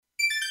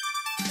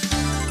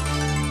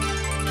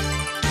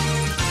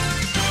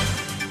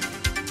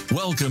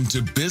Welcome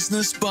to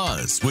Business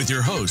Buzz with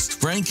your host,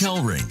 Frank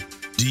Hellring.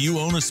 Do you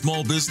own a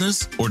small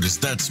business, or does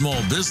that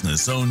small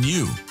business own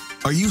you?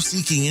 Are you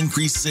seeking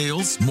increased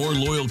sales, more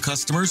loyal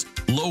customers,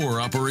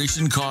 lower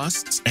operation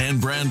costs, and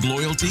brand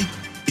loyalty?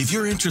 If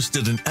you're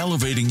interested in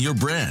elevating your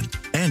brand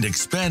and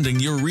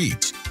expanding your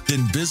reach,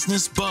 then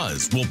Business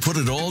Buzz will put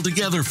it all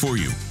together for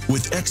you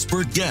with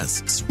expert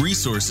guests,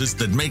 resources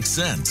that make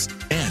sense,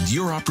 and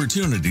your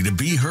opportunity to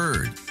be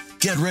heard.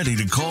 Get ready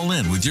to call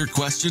in with your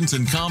questions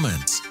and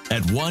comments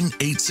at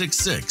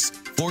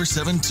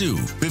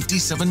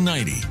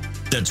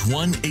 1-866-472-5790. That's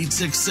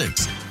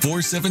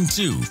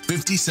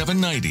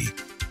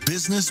 1-866-472-5790.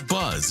 Business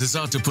Buzz is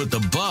out to put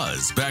the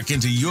buzz back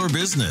into your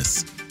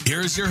business.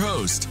 Here's your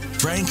host,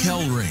 Frank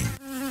Hellring.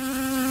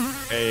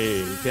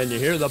 Hey, can you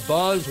hear the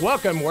buzz?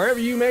 Welcome wherever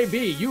you may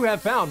be. You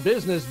have found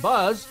Business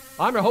Buzz.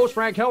 I'm your host,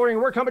 Frank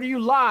Hellring. We're coming to you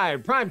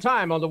live, prime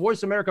time on the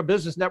Voice America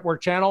Business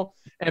Network channel.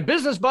 And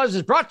Business Buzz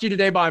is brought to you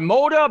today by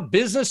Moda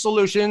Business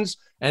Solutions,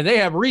 and they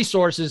have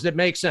resources that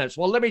make sense.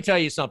 Well, let me tell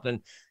you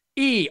something.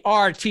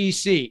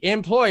 ERTC,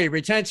 Employee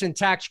Retention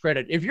Tax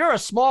Credit. If you're a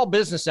small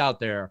business out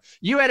there,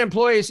 you had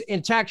employees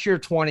in tax year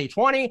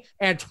 2020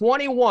 and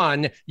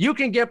 21, you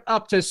can get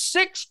up to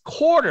 6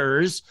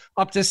 quarters,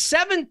 up to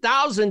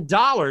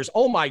 $7,000.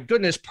 Oh my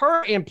goodness,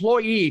 per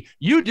employee.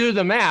 You do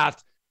the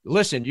math.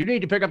 Listen, you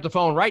need to pick up the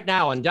phone right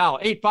now and dial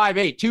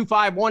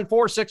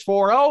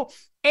 858-251-4640,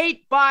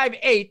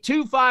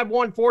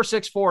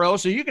 858-251-4640,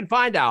 so you can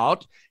find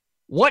out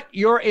what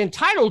you're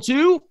entitled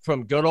to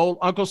from good old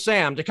Uncle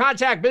Sam. To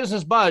contact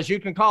Business Buzz, you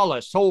can call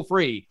us toll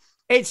free,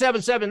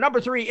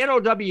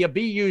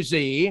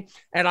 877-3-NOW-BUZ.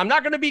 And I'm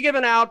not going to be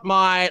giving out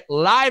my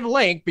live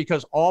link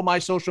because all my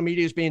social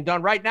media is being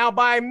done right now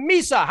by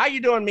Misa. How you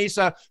doing,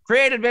 Misa?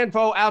 Creative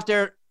info out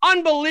there.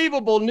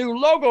 Unbelievable new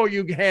logo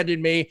you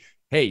handed me.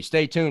 Hey,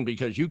 stay tuned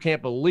because you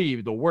can't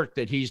believe the work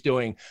that he's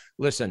doing.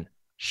 Listen,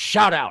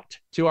 shout out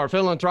to our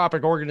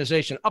philanthropic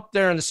organization up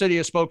there in the city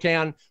of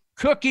Spokane,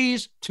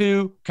 Cookies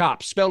to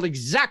Cops, spelled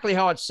exactly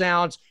how it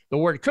sounds. The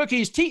word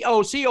cookies,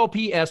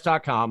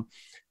 TOCOPS.com.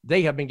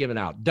 They have been giving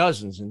out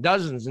dozens and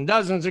dozens and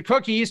dozens of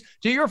cookies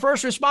to your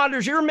first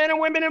responders, your men and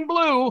women in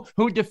blue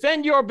who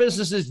defend your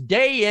businesses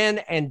day in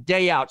and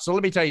day out. So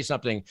let me tell you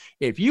something.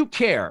 If you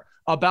care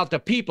about the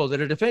people that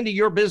are defending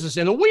your business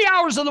in the wee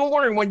hours of the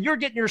morning when you're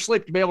getting your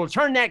sleep to be able to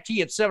turn that key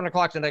at 7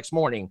 o'clock the next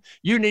morning,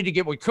 you need to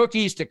get with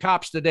Cookies to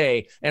Cops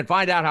today and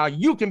find out how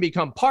you can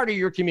become part of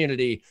your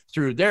community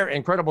through their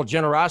incredible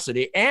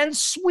generosity and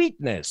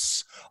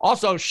sweetness.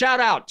 Also,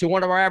 shout out to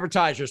one of our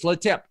advertisers,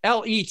 Letip,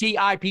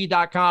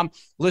 LETIP.com.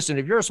 Listen,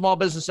 if you're a small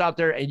business out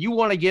there and you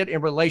want to get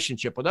in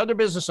relationship with other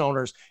business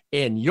owners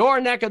in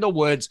your neck of the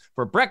woods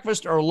for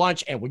breakfast or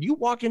lunch, and when you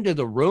walk into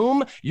the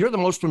room, you're the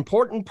most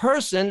important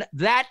person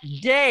that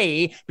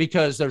day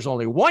because there's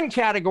only one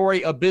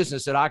category of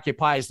business that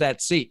occupies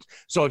that seat.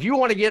 So if you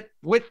want to get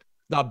with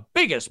the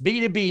biggest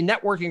B2B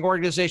networking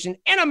organization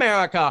in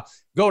America,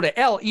 go to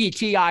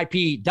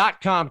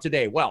LETIP.com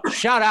today. Well,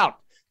 shout out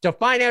to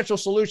Financial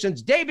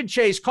Solutions. David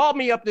Chase called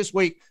me up this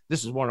week.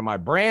 This is one of my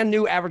brand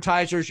new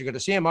advertisers. You're going to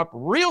see him up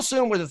real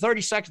soon with a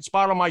 30-second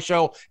spot on my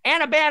show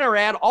and a banner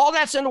ad. All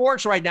that's in the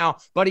works right now.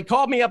 But he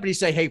called me up and he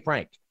said, hey,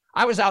 Frank,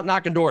 I was out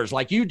knocking doors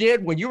like you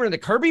did when you were in the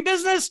Kirby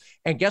business.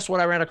 And guess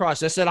what I ran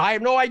across? I said, I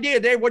have no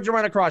idea, Dave. What'd you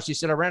run across? He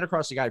said, I ran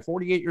across a guy,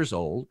 48 years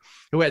old,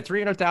 who had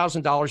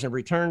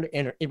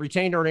 $300,000 in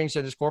retained earnings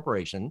in his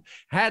corporation,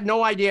 had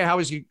no idea how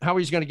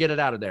he's going to get it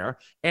out of there.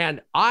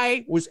 And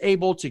I was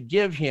able to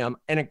give him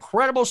an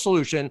incredible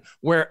solution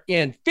where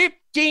in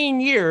 15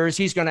 years,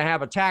 he's going to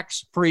have a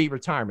tax-free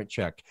retirement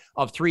check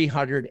of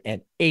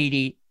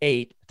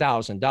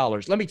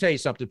 $388,000. Let me tell you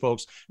something,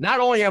 folks.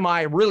 Not only am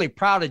I really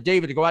proud of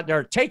David to go out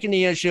there taking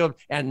the issue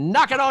and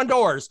knocking on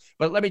doors,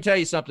 but let me tell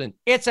you something.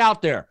 It's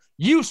out there.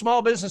 You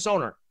small business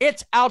owner,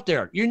 it's out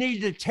there. You need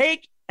to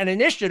take an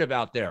initiative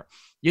out there.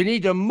 You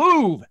need to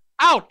move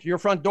out your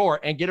front door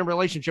and get in a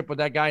relationship with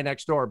that guy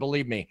next door.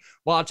 Believe me.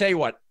 Well, I'll tell you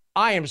what.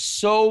 I am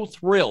so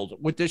thrilled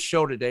with this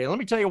show today. Let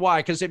me tell you why,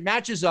 because it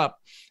matches up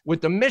with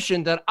the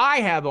mission that I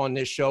have on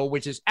this show,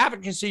 which is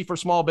advocacy for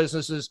small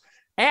businesses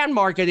and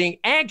marketing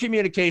and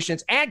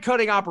communications and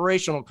cutting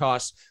operational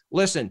costs.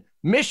 Listen,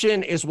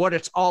 mission is what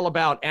it's all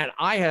about. And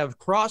I have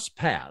crossed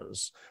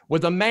paths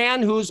with a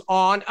man who's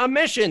on a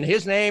mission.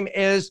 His name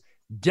is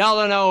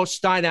Delano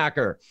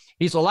Steinacker.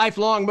 He's a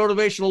lifelong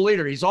motivational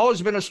leader. He's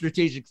always been a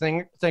strategic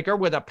thinker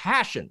with a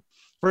passion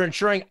for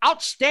ensuring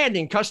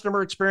outstanding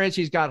customer experience.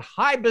 He's got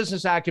high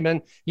business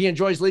acumen. He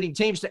enjoys leading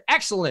teams to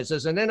excellence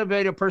as an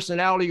innovative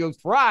personality who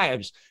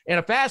thrives in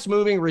a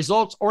fast-moving,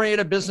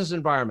 results-oriented business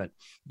environment.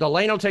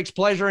 Delano takes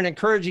pleasure in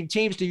encouraging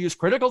teams to use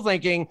critical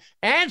thinking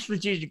and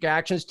strategic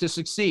actions to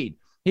succeed.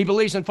 He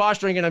believes in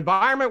fostering an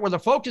environment where the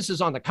focus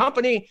is on the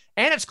company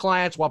and its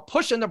clients while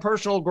pushing the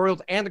personal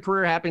growth and the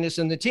career happiness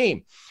in the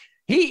team.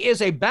 He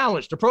is a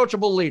balanced,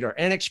 approachable leader,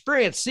 an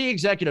experienced C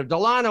executive.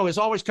 Delano is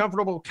always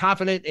comfortable,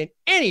 confident in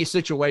any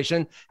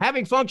situation,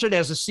 having functioned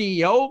as a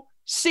CEO,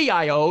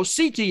 CIO,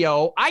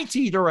 CTO,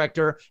 IT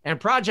director, and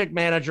project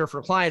manager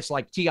for clients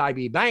like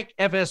TIB Bank,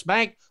 FS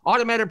Bank,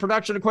 Automated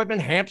Production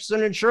Equipment,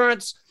 Hampton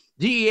Insurance,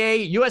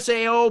 DEA,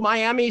 USAO,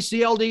 Miami,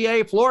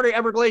 CLDA, Florida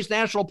Everglades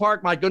National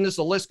Park. My goodness,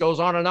 the list goes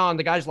on and on.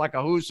 The guy's like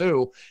a who's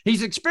who.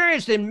 He's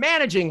experienced in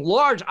managing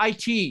large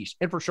IT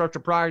infrastructure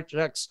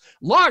projects,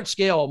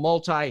 large-scale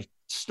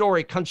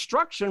multi-story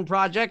construction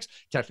projects,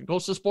 technical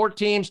support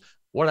teams.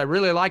 What I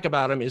really like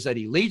about him is that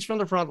he leads from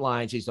the front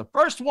lines. He's the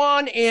first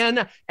one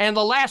in and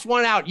the last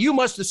one out. You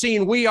must have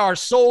seen We Are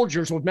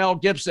Soldiers with Mel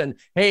Gibson.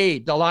 Hey,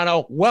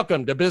 Delano,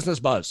 welcome to Business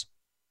Buzz.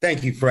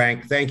 Thank you,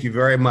 Frank. Thank you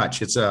very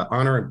much. It's an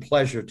honor and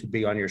pleasure to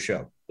be on your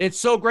show. It's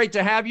so great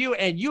to have you.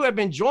 And you have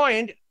been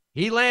joined.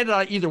 He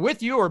landed either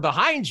with you or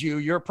behind you,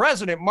 your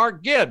president,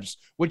 Mark Gibbs.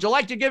 Would you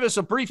like to give us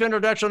a brief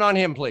introduction on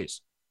him,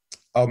 please?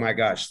 Oh, my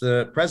gosh.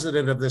 The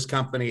president of this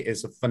company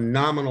is a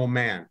phenomenal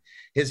man.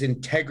 His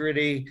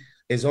integrity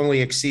is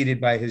only exceeded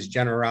by his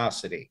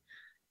generosity.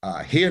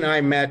 He and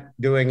I met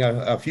doing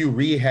a few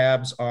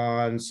rehabs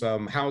on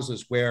some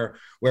houses where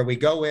we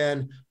go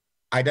in,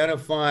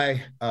 identify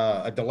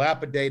a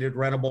dilapidated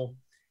rentable,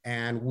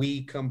 and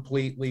we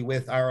completely,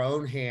 with our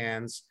own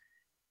hands,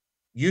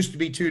 used to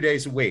be 2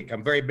 days a week.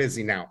 I'm very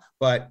busy now,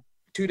 but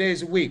 2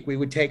 days a week, we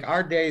would take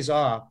our days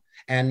off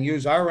and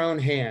use our own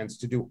hands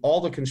to do all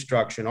the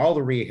construction, all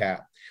the rehab.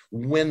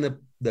 When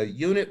the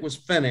unit was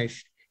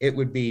finished, it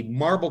would be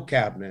marble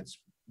cabinets,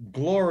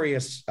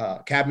 glorious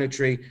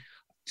cabinetry,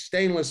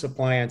 stainless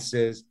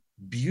appliances,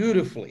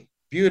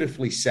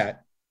 beautifully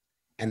set.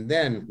 And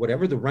then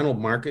whatever the rental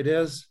market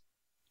is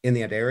in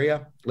that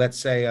area, let's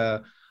say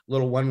a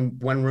little one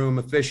room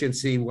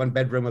efficiency, one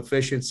bedroom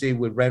efficiency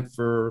would rent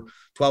for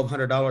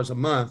 $1,200 a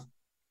month.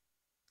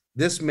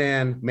 This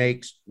man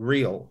makes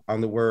real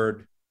on the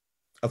word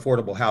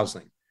affordable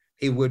housing.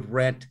 He would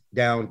rent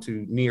down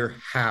to near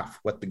half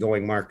what the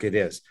going market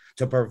is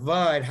to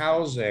provide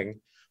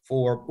housing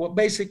for, well,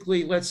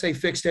 basically, let's say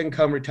fixed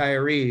income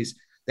retirees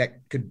that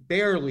could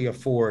barely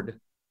afford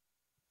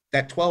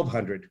that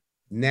 $1,200.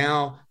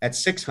 Now at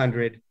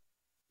 $600,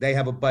 they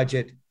have a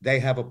budget, they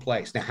have a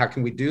place. Now, how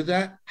can we do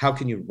that? How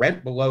can you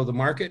rent below the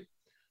market?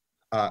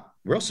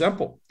 Real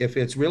simple. If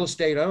it's real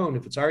estate owned,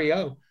 if it's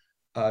REO,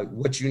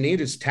 what you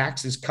need is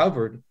taxes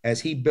covered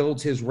as he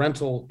builds his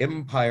rental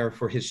empire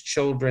for his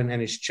children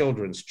and his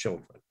children's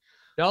children.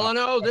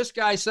 Delano, this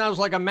guy sounds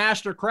like a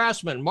master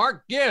craftsman.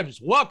 Mark Gibbs,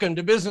 welcome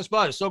to Business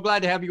Buzz. So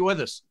glad to have you with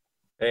us.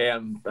 Hey,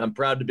 I'm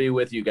proud to be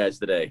with you guys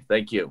today.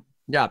 Thank you.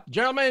 Yeah,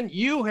 gentlemen,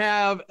 you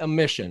have a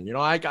mission. You know,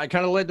 I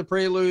kind of led the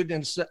prelude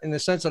in the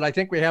sense that I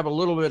think we have a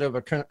little bit of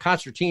a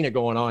concertina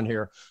going on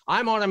here.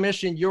 I'm on a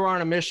mission. You're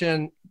on a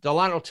mission.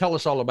 Delano, tell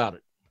us all about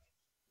it.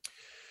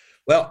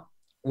 Well,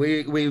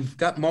 we've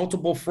got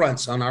multiple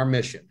fronts on our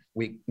mission.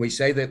 We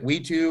say that We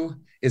Too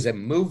is a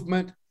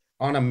movement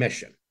on a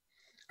mission.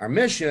 Our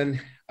mission,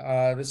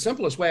 the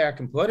simplest way I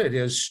can put it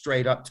is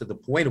straight up to the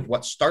point of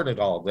what started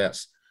all of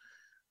this.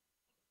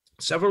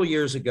 Several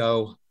years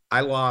ago,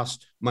 I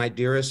lost my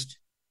dearest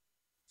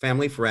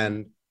family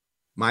friend,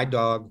 my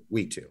dog,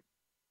 We Too.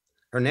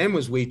 Her name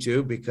was We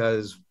Too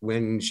because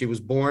when she was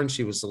born,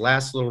 she was the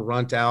last little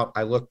runt out.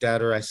 I looked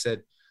at her, I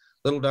said,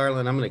 little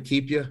darling, I'm going to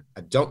keep you.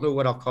 I don't know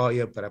what I'll call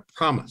you, but I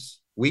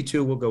promise We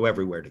Too will go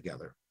everywhere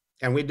together.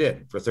 And we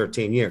did for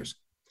 13 years.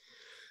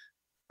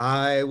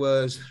 I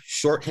was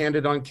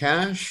shorthanded on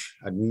cash,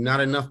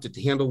 not enough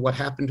to handle what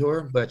happened to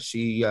her, but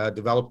she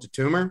developed a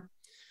tumor.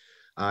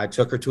 I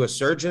took her to a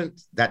surgeon.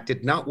 That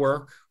did not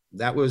work.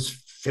 That was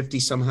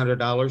 $50-some.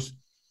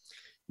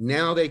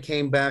 Now they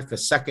came back, a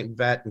second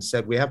vet, and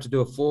said, we have to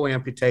do a full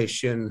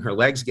amputation. Her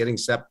leg's getting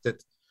septic.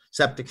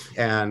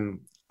 And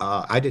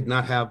I did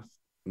not have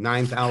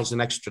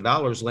 $9,000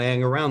 extra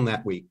laying around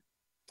that week.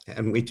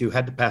 And We Too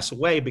had to pass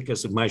away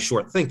because of my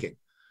short thinking.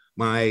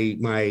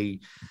 My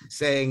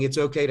saying it's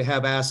okay to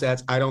have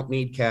assets. I don't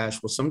need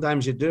cash. Well,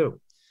 sometimes you do.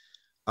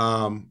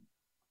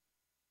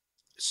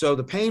 So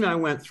the pain I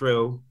went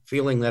through,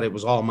 feeling that it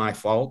was all my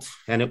fault,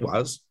 and it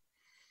was,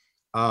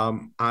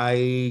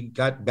 I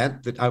got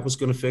bent that I was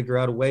going to figure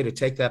out a way to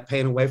take that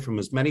pain away from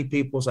as many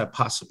people as I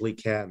possibly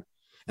can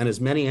and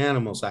as many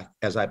animals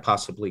as I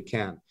possibly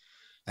can.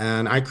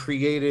 And I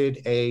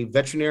created a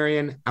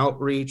veterinarian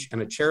outreach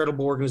and a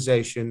charitable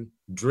organization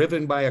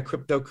driven by a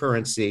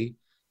cryptocurrency.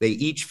 They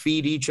each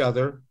feed each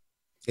other.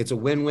 It's a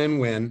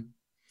win-win-win.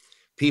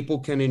 People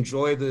can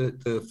enjoy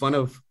the fun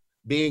of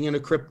being in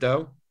a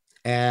crypto.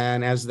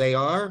 And as they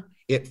are,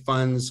 it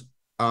funds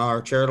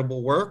our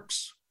charitable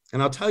works.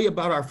 And I'll tell you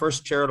about our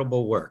first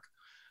charitable work.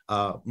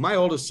 My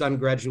oldest son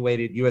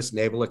graduated U.S.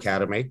 Naval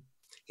Academy.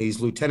 He's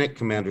Lieutenant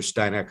Commander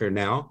Steinecker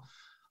now.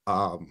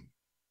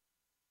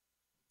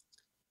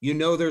 You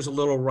know, there's a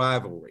little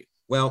rivalry.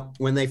 Well,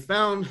 when they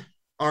found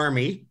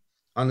Army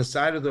on the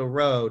side of the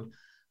road,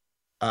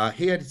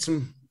 he had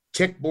some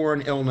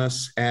tick-borne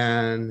illness,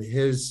 and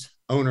his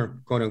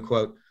owner, quote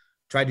unquote,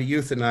 tried to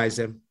euthanize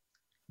him,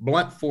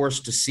 blunt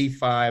force to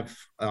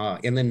C5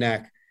 in the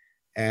neck,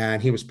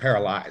 and he was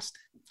paralyzed.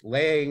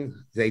 They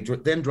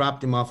then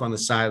dropped him off on the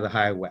side of the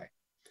highway.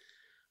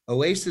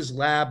 Oasis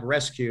Lab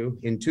Rescue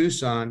in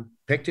Tucson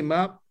picked him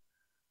up,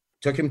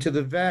 took him to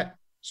the vet,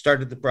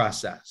 started the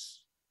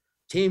process.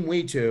 Team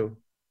We2,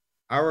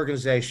 our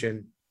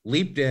organization,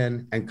 leaped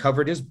in and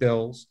covered his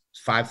bills,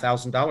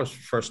 $5,000 for the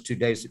first 2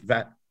 days at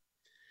vet.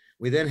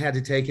 We then had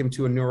to take him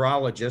to a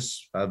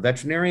neurologist, a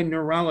veterinarian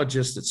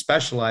neurologist that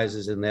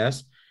specializes in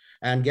this,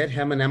 and get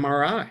him an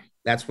MRI.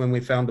 That's when we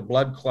found the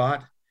blood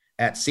clot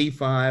at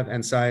C5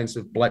 and signs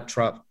of blood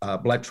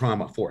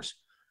trauma force.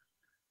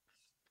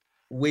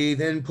 We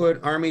then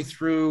put Army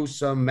through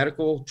some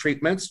medical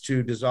treatments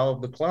to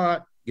dissolve the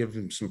clot, give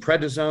him some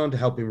prednisone to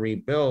help him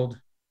rebuild,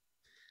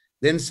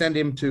 then send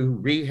him to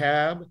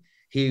rehab.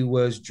 He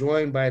was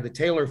joined by the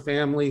Taylor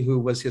family, who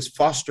was his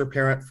foster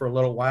parent for a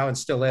little while and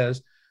still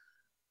is.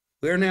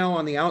 We're now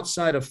on the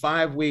outside of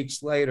 5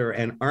 weeks later,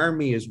 and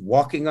Army is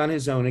walking on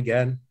his own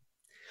again.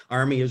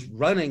 Army is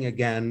running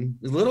again,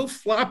 a little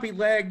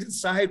floppy-legged and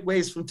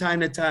sideways from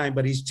time to time,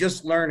 but he's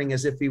just learning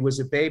as if he was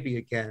a baby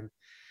again.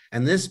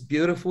 And this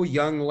beautiful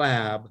young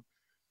lab,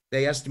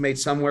 they estimate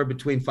somewhere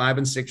between 5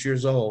 and 6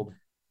 years old,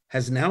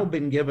 has now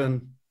been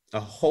given a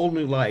whole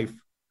new life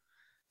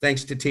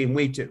thanks to Team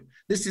We2.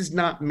 This is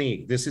not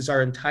me. This is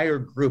our entire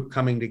group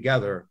coming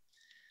together.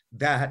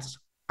 That's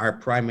our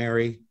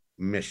primary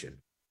mission.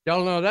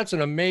 Delano, that's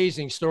an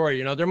amazing story.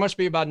 You know, there must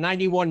be about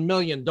 91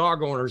 million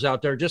dog owners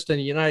out there just in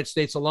the United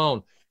States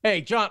alone.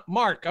 Hey,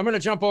 Mark, I'm going to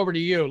jump over to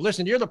you.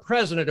 Listen, you're the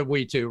president of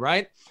We2,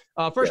 right?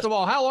 First of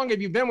all, how long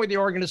have you been with the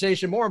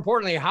organization? More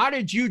importantly, how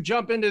did you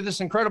jump into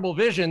this incredible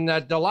vision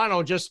that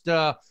Delano just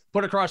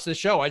put across the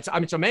show?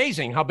 It's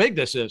amazing how big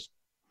this is.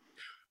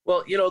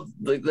 Well, you know,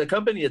 the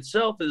company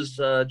itself is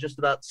just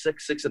about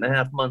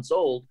 6.5 months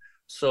old.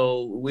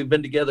 So we've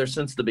been together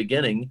since the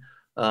beginning.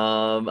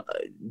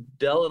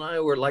 Del and I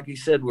were, like you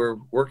said, we're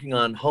working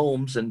on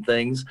homes and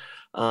things.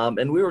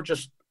 And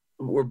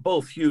we're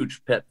both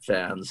huge pet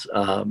fans,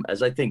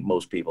 as I think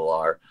most people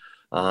are.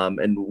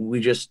 And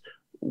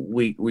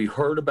we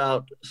heard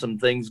about some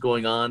things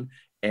going on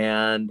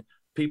and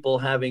people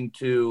having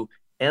to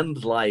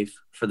end life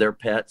for their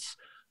pets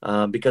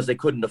because they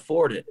couldn't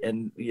afford it.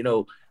 And, you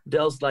know,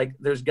 Del's like,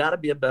 there's got to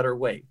be a better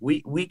way.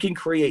 We can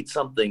create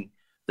something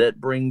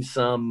that brings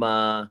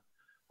some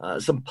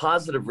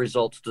positive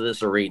results to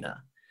this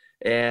arena.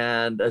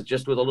 And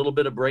just with a little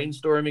bit of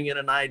brainstorming and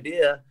an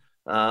idea,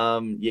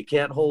 you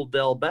can't hold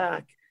Del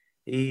back.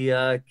 He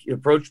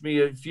approached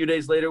me a few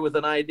days later with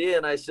an idea,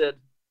 and I said,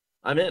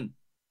 I'm in.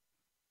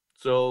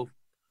 So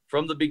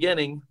from the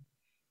beginning,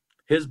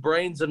 his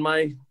brains and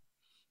my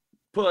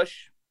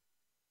push,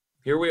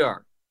 here we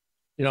are.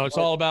 You know, it's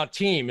all about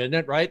team, isn't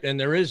it? Right. And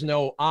there is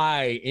no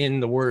I in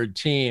the word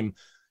team.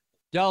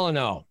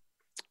 Delano,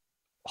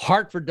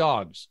 Heart for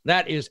Dogs.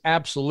 That is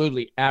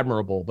absolutely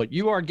admirable. But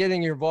you are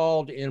getting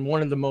involved in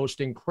one of the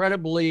most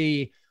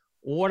incredibly,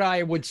 what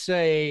I would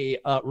say,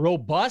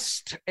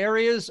 robust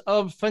areas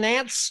of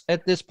finance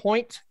at this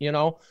point. You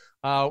know,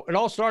 it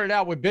all started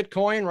out with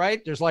Bitcoin,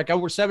 right? There's like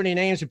over 70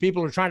 names of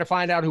people who are trying to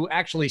find out who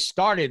actually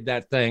started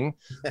that thing.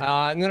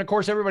 And then, of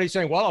course, everybody's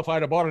saying, well, if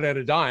I'd have bought it at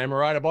a dime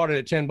or I'd have bought it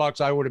at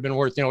 $10, I would have been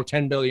worth,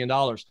 $10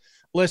 billion.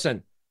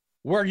 Listen,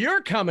 where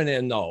you're coming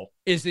in, though,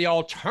 is the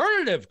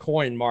alternative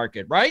coin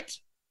market, right?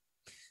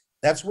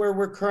 That's where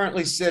we're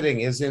currently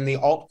sitting, is in the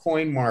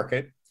altcoin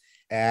market.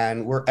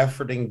 And we're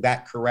efforting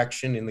that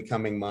correction in the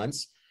coming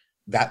months.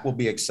 That will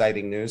be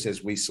exciting news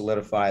as we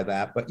solidify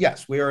that. But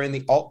yes, we are in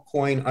the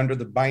altcoin under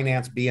the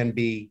Binance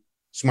BNB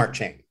smart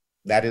chain.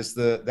 That is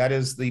the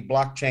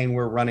blockchain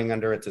we're running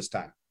under at this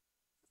time.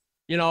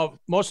 You know,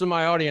 most of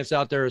my audience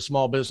out there is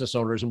small business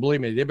owners, and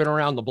believe me, they've been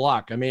around the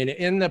block. I mean,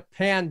 in the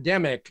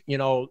pandemic,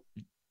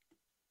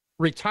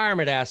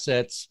 retirement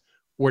assets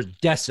were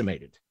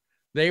decimated.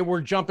 They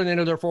were jumping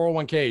into their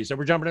 401ks. They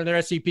were jumping into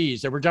their SEPs.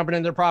 They were jumping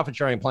into their profit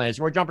sharing plans.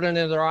 They were jumping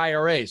into their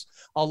IRAs.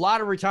 A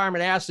lot of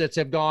retirement assets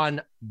have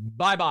gone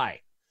bye-bye.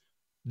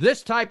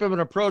 This type of an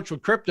approach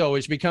with crypto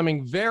is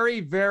becoming very,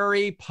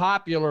 very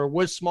popular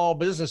with small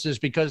businesses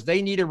because they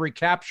need a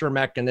recapture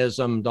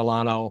mechanism,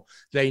 Delano.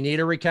 They need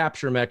a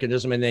recapture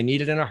mechanism, and they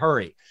need it in a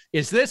hurry.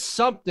 Is this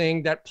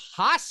something that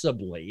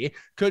possibly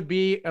could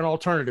be an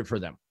alternative for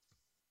them?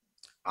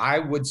 I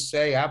would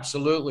say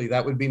absolutely.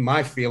 That would be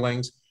my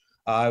feelings.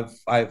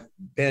 I've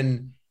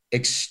been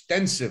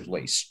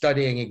extensively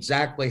studying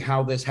exactly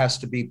how this has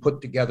to be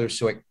put together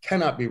so it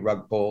cannot be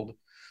rug pulled,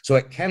 so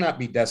it cannot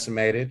be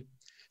decimated,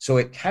 so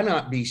it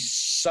cannot be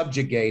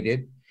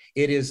subjugated.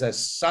 It is a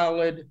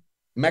solid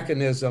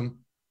mechanism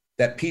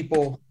that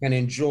people can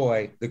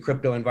enjoy the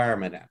crypto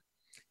environment in.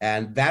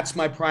 And that's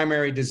my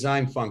primary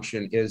design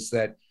function, is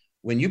that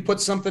when you put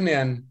something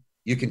in,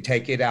 you can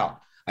take it out.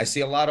 I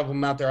see a lot of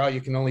them out there,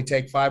 you can only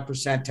take 5%,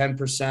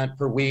 10%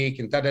 per week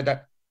and da-da-da.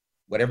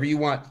 Whatever you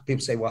want.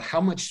 People say, well, how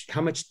much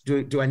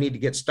do I need to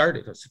get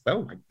started? I said,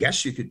 well, I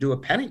guess you could do a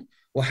penny.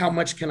 Well, how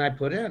much can I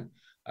put in?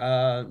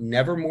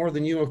 Never more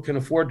than you can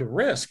afford to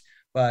risk,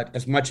 but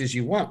as much as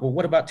you want. Well,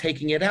 what about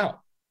taking it out?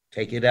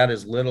 Take it out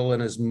as little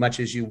and as much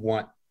as you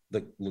want.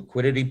 The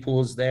liquidity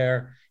pool is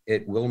there.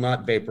 It will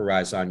not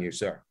vaporize on you,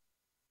 sir.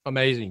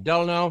 Amazing.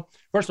 Delano,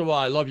 first of all,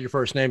 I love your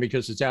first name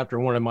because it's after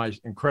one of my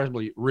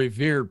incredibly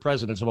revered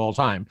presidents of all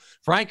time,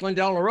 Franklin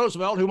Delano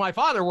Roosevelt, who my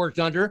father worked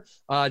under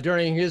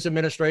during his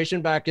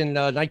administration back in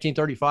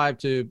 1935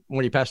 to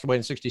when he passed away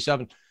in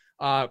 67.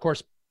 Of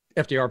course,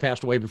 FDR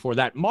passed away before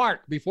that.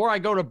 Mark, before I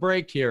go to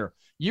break here,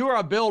 you are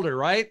a builder,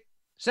 right?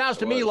 Sounds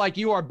to me like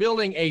you are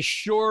building a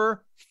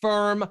sure,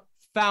 firm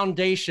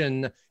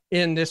foundation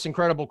in this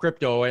incredible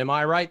crypto. Am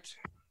I right?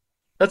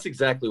 That's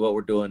exactly what we're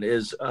doing.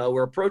 Is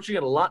we're approaching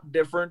it a lot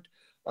different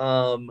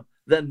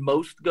than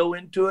most go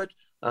into it.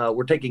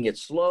 We're taking it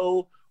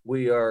slow.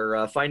 We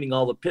are finding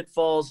all the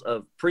pitfalls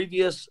of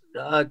previous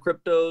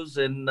cryptos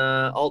and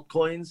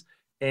altcoins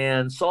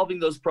and solving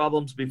those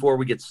problems before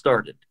we get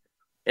started.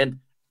 And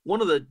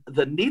one of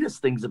the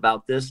neatest things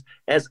about this,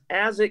 as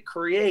it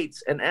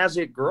creates and as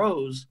it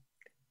grows,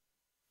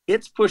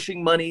 it's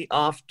pushing money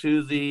off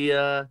to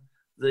the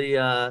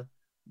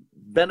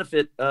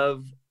benefit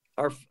of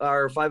our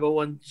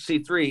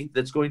 501c3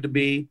 that's going to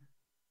be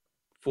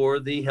for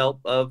the help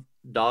of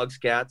dogs,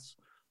 cats,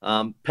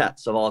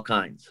 pets of all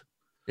kinds.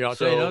 I'll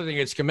tell you another thing.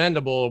 It's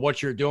commendable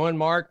what you're doing,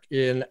 Mark,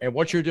 and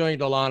what you're doing,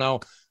 Delano.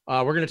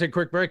 We're going to take a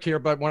quick break here,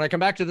 but when I come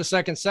back to the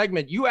second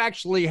segment, you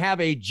actually have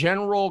a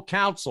general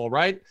counsel,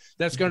 right?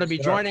 That's going to be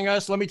joining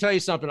us. Let me tell you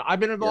something. I've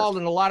been involved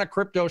in a lot of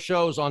crypto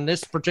shows on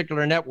this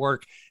particular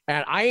network,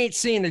 and I ain't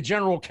seen a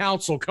general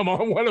counsel come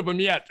on one of them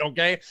yet.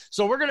 Okay.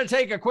 So we're going to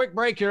take a quick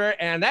break here,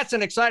 and that's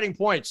an exciting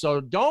point.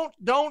 So don't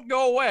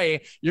go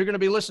away. You're going to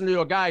be listening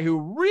to a guy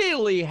who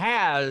really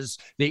has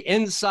the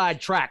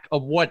inside track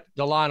of what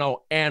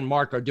Delano and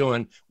Mark are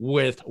doing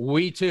with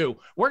We2.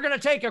 We're going to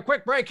take a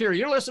quick break here.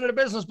 You're listening to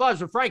Business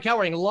Buzz with Frank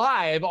Hellring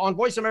live on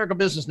Voice America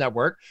Business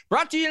Network,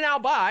 brought to you now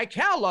by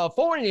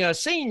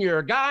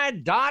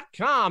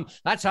CaliforniaSeniorGuide.com.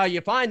 That's how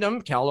you find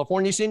them,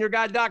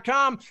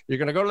 CaliforniaSeniorGuide.com. You're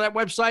going to go to that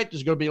website.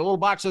 There's going to be a little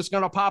box that's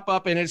going to pop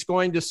up, and it's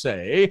going to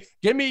say,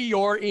 give me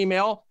your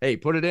email. Hey,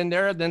 put it in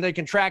there. Then they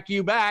can track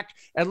you back.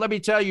 And let me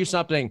tell you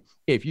something.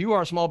 If you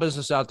are a small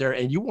business out there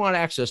and you want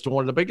access to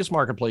one of the biggest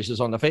marketplaces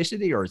on the face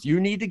of the earth, you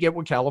need to get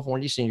with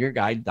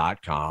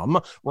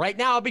CaliforniaSeniorGuide.com right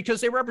now,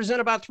 because they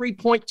represent about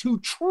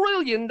 $3.2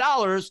 trillion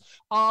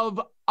of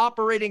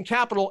operating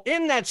capital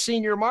in that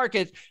senior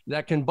market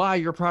that can buy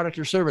your product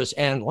or service.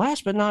 And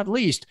last but not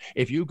least,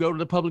 if you go to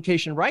the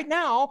publication right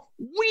now,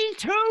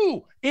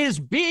 We2 is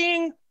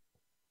being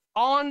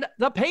on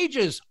the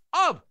pages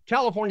of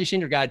California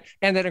Senior Guide,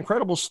 and that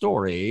incredible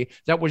story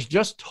that was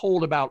just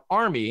told about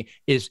Army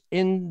is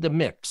in the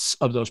mix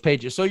of those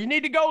pages. So you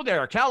need to go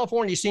there,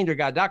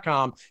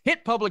 CaliforniaSeniorGuide.com,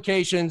 hit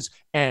publications,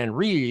 and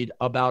read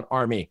about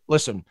Army.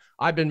 Listen,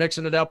 I've been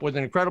mixing it up with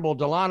an incredible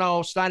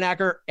Delano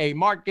Steinacker, a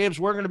Mark Gibbs.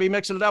 We're going to be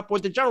mixing it up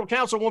with the General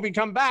Counsel when we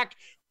come back,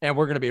 and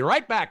we're going to be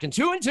right back in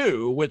 2 and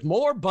 2 with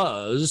more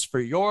buzz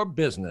for your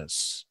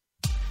business.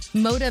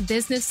 Moda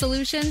Business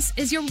Solutions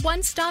is your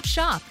one-stop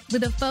shop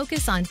with a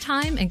focus on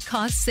time and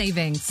cost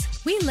savings.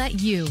 We let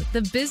you,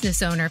 the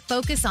business owner,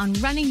 focus on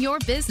running your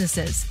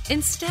businesses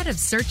instead of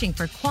searching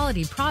for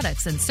quality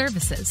products and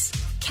services.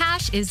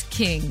 Cash is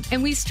king,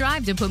 and we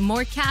strive to put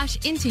more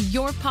cash into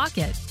your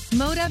pocket.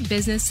 Moda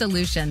Business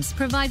Solutions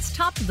provides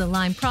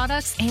top-of-the-line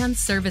products and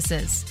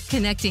services,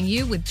 connecting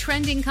you with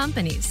trending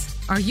companies.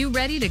 Are you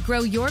ready to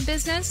grow your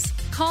business?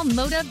 Call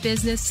Moda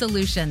Business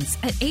Solutions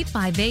at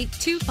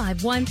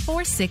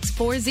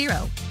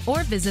 858-251-4640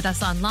 or visit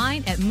us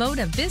online at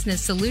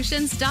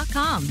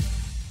modabusinesssolutions.com.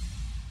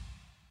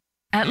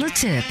 At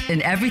LaTip,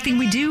 in everything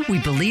we do, we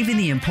believe in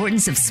the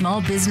importance of small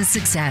business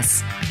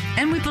success.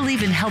 And we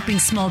believe in helping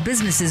small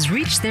businesses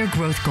reach their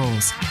growth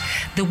goals.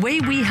 The way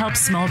we help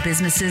small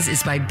businesses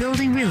is by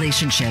building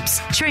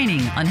relationships,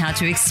 training on how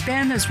to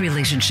expand those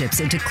relationships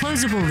into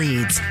closable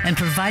leads, and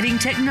providing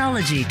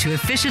technology to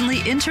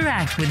efficiently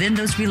interact within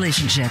those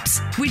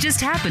relationships. We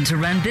just happen to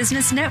run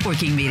business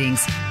networking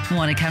meetings.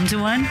 Want to come to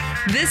one?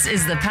 This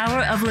is the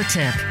power of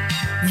LaTip.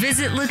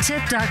 Visit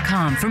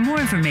LaTip.com for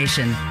more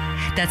information.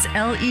 That's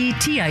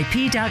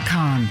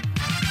LETIP.com.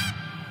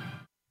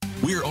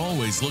 We're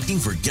always looking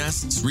for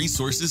guests,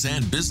 resources,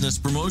 and business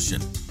promotion.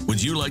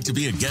 Would you like to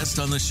be a guest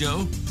on the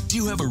show? Do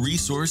you have a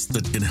resource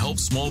that can help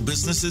small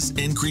businesses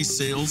increase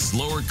sales,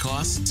 lower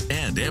costs,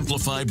 and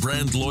amplify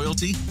brand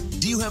loyalty?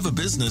 Do you have a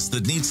business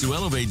that needs to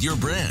elevate your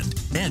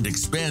brand and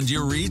expand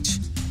your reach?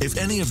 If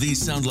any of these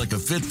sound like a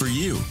fit for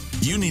you,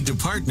 you need to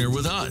partner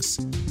with us.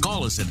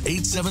 Call us at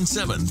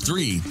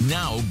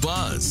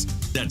 877-3-NOW-BUZZ.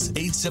 That's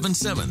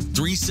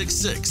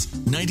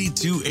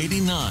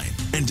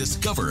 877-366-9289 and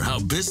discover how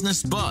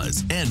Business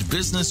Buzz and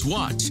Business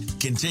Watch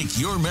can take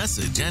your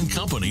message and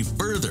company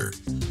further.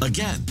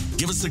 Again,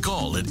 give us a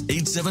call at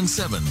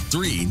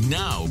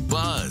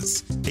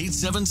 877-3-NOW-BUZZ.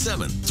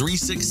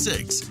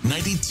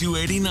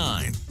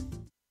 877-366-9289.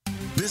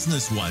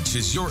 Business Watch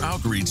is your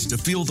outreach to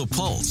feel the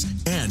pulse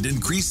and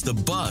increase the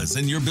buzz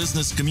in your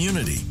business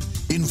community.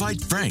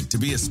 Invite Frank to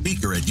be a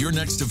speaker at your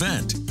next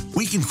event.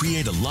 We can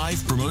create a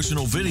live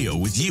promotional video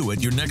with you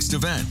at your next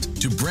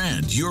event to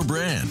brand your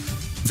brand.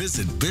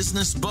 Visit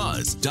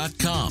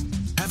businessbuzz.com.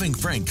 Have Having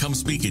Frank come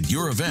speak at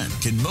your event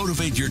can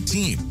motivate your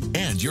team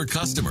and your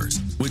customers,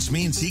 which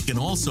means he can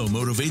also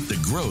motivate the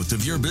growth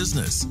of your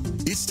business.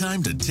 It's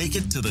time to take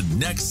it to the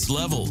next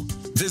level.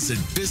 Visit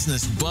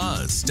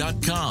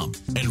businessbuzz.com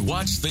and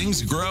watch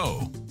things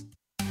grow.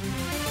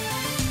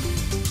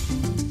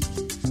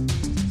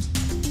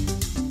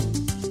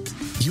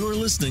 You're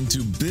listening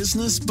to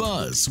Business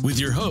Buzz with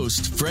your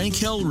host, Frank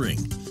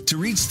Hellring. To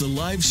reach the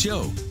live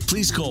show,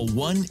 please call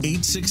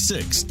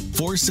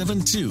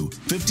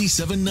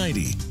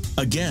 1-866-472-5790.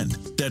 Again,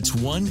 that's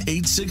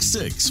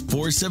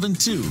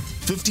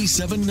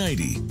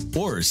 1-866-472-5790.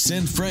 Or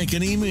send Frank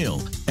an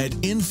email at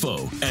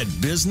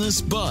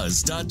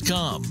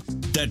info@businessbuzz.com.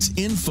 That's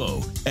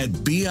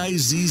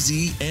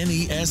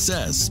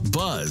info@BIZZNESS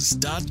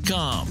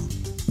buzz.com.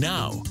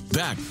 Now,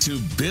 back to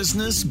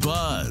Business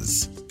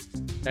Buzz.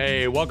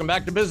 Hey, welcome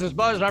back to Business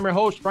Buzz. I'm your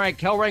host, Frank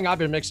Hellring. I've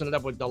been mixing it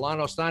up with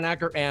Delano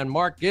Steinacker and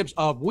Mark Gibbs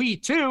of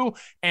We2,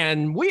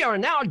 and we are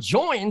now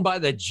joined by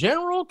the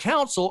General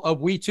Counsel of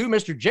We2,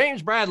 Mr.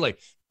 James Bradley.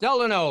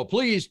 Delano,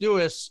 please do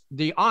us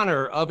the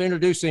honor of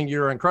introducing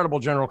your incredible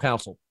General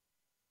Counsel.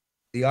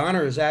 The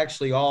honor is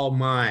actually all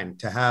mine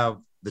to have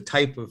the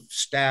type of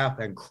staff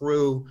and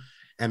crew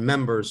and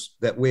members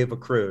that we have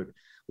accrued.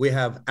 We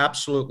have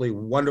absolutely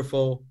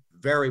wonderful,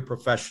 very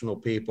professional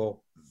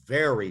people,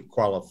 very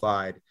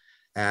qualified.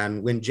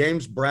 And when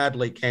James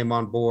Bradley came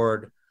on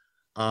board,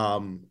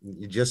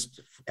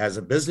 just as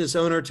a business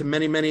owner to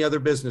many, many other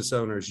business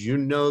owners, you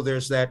know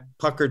there's that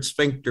puckered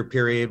sphincter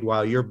period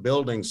while you're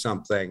building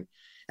something.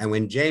 And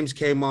when James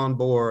came on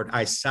board,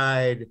 I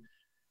sighed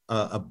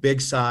a big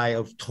sigh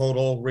of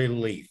total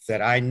relief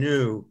that I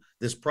knew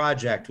this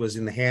project was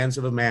in the hands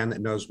of a man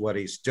that knows what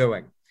he's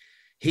doing.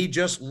 He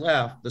just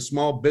left the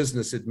Small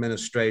Business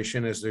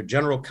Administration as their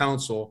general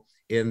counsel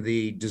in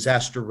the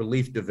Disaster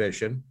Relief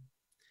Division.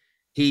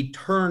 He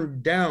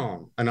turned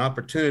down an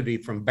opportunity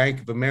from Bank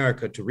of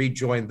America to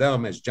rejoin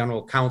them as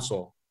general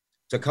counsel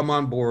to come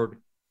on board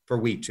for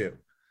We2.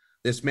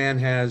 This man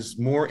has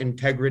more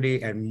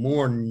integrity and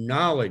more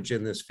knowledge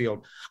in this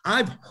field.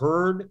 I've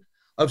heard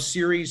of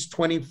Series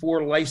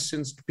 24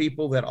 licensed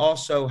people that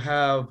also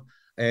have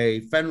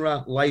a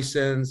FINRA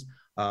license,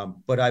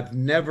 but I've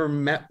never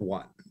met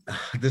one.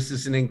 This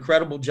is an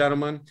incredible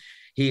gentleman.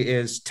 He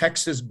is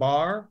Texas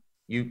Bar.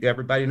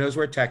 Everybody knows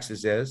where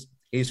Texas is.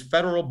 He's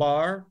federal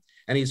bar.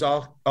 And he's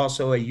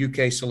also a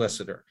UK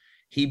solicitor.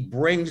 He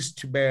brings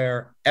to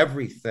bear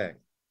everything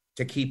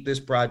to keep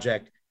this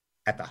project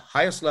at the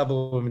highest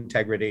level of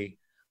integrity.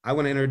 I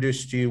want to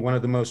introduce to you one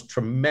of the most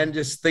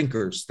tremendous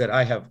thinkers that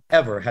I have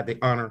ever had the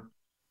honor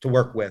to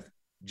work with,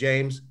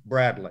 James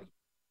Bradley.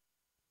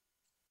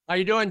 How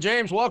you doing,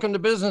 James? Welcome to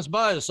Business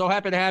Buzz. So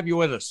happy to have you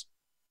with us.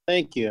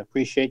 Thank you.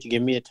 Appreciate you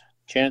giving me a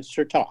chance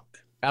to talk.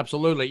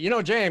 Absolutely. You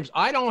know, James,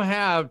 I don't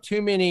have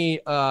too many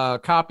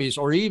copies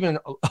or even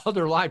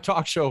other live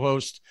talk show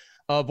hosts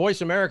of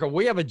Voice America.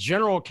 We have a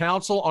general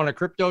counsel on a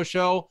crypto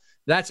show.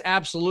 That's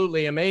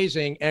absolutely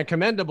amazing and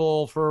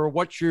commendable for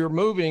what you're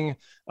moving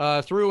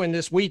through in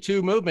this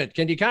We2 movement.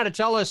 Can you kind of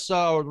tell us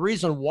the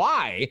reason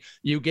why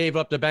you gave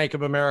up the Bank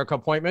of America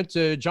appointment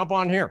to jump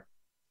on here?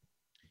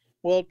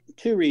 Well,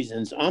 two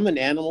reasons. I'm an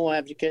animal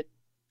advocate,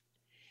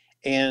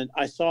 and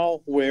I saw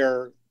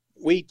where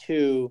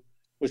We2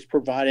 was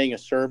providing a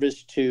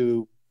service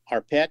to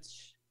our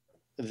pets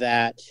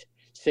that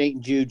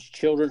St. Jude's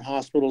Children's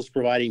Hospital is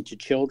providing to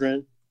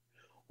children,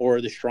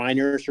 or the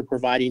Shriners are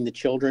providing the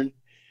children,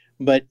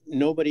 but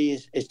nobody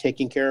is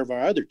taking care of our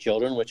other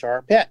children, which are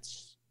our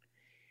pets.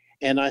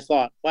 And I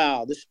thought,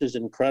 wow, this is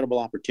an incredible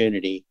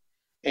opportunity.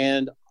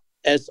 And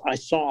as I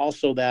saw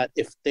also that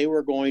if they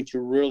were going to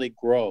really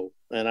grow,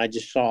 and I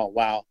just saw,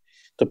 wow,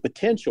 the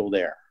potential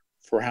there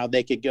for how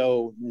they could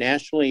go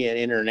nationally and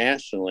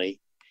internationally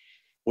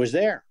was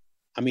there.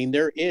 I mean,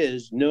 there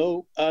is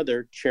no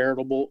other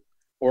charitable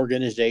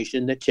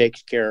organization that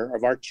takes care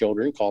of our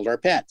children called our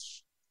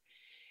pets.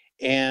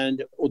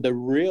 And the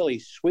really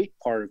sweet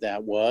part of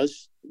that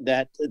was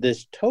that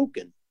this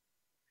token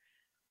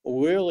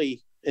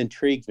really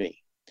intrigued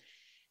me,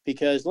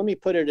 because let me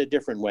put it a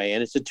different way,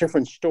 and it's a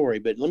different story,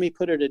 but let me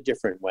put it a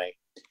different way.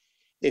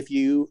 If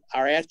you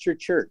are at your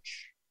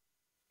church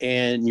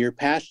and your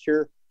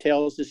pastor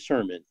tells a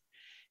sermon,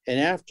 and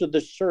after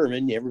the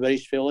sermon,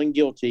 everybody's feeling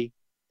guilty,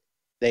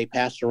 they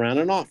pass around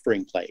an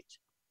offering plate.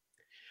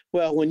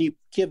 Well, when you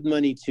give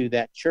money to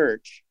that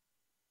church,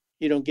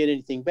 you don't get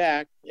anything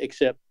back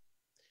except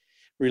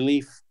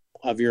relief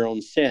of your own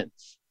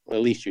sins. Well,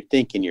 at least you're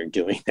thinking you're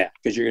doing that,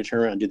 because you're going to turn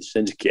around and do the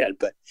sins again,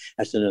 but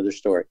that's another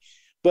story.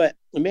 But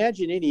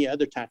imagine any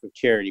other type of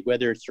charity,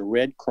 whether it's a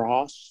Red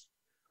Cross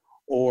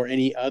or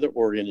any other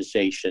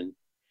organization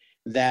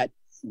that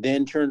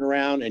then turned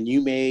around and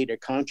you made a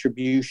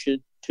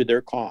contribution to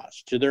their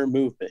cause, to their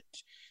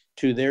movement,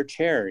 to their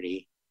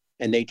charity,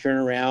 and they turn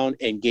around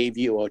and gave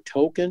you a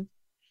token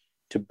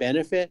to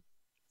benefit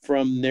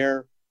from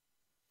their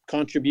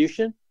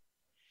contribution.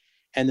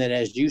 And then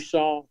as you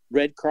saw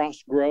Red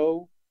Cross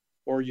grow,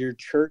 or your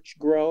church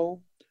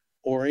grow,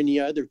 or any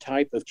other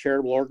type of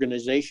charitable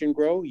organization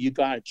grow, you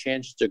got a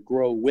chance to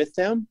grow with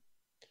them.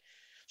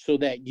 so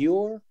that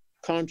your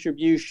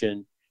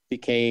contribution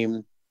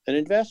became an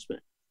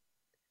investment.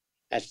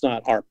 That's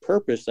not our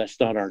purpose. That's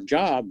not our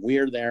job.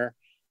 We're there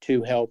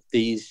to help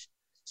these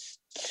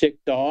sick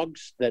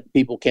dogs that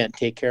people can't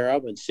take care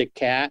of and sick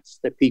cats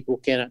that people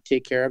cannot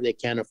take care of. They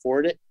can't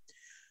afford it.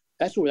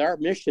 That's what our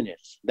mission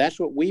is. That's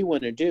what we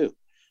want to do.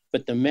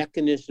 But the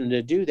mechanism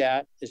to do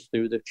that is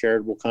through the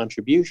charitable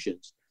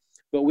contributions.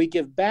 But we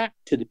give back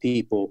to the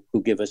people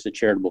who give us a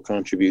charitable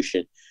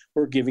contribution.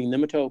 We're giving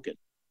them a token.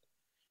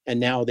 And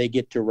now they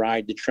get to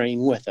ride the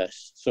train with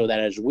us, so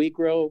that as we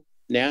grow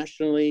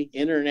nationally,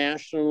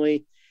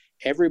 internationally,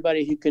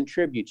 everybody who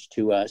contributes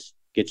to us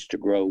gets to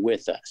grow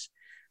with us.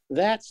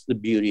 That's the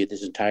beauty of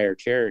this entire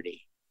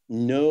charity.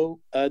 No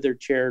other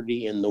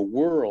charity in the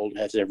world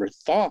has ever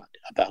thought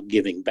about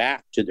giving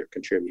back to their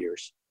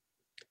contributors.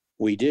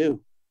 We do.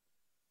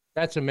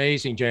 That's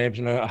amazing, James.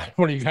 And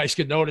one of you guys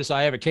could notice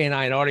I have a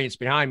canine audience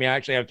behind me. I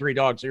actually have 3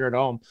 dogs here at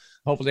home.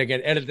 Hopefully I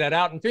can edit that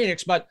out in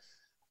Phoenix. But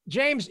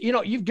James,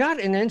 you've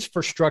got an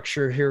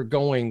infrastructure here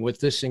going with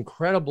this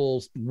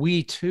incredible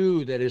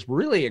We2 that is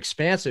really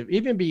expansive,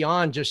 even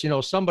beyond just,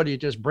 somebody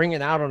just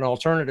bringing out an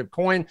alternative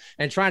coin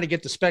and trying to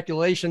get the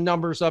speculation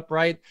numbers up,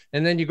 right?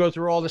 And then you go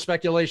through all the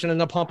speculation and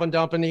the pump and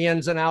dump and the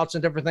ins and outs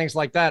and different things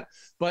like that.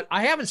 But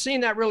I haven't seen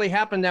that really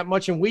happen that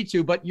much in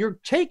We2, but you're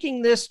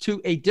taking this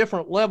to a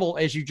different level,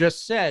 as you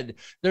just said.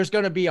 There's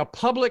going to be a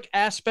public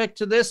aspect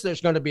to this.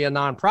 There's going to be a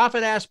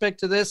nonprofit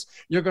aspect to this.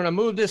 You're going to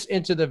move this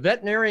into the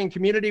veterinarian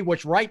community,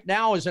 which right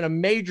now is in a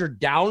major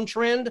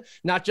downtrend,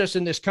 not just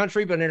in this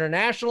country, but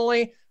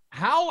internationally.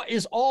 How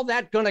is all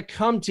that going to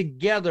come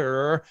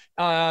together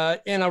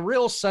in a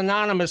real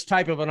synonymous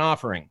type of an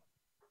offering?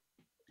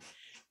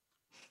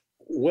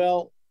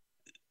 Well,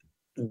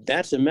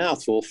 that's a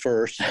mouthful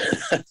first.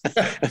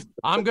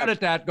 I'm good at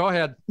that. Go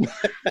ahead.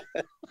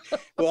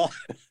 Well,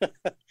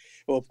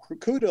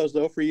 kudos,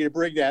 though, for you to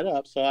bring that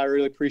up. So I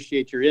really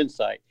appreciate your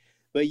insight.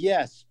 But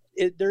yes,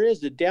 there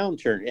is a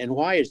downturn. And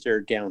why is there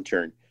a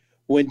downturn?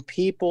 When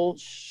people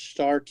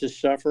start to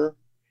suffer,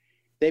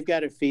 they've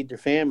got to feed their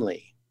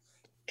family.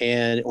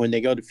 And when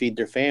they go to feed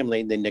their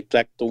family, they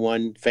neglect the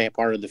one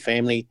part of the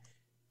family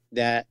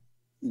that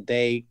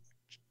they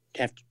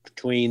have to,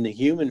 between the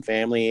human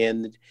family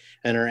and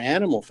our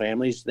animal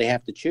families, they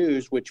have to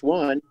choose which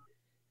one.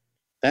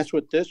 That's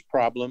what this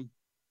problem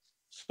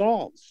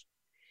solves.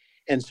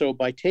 And so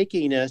by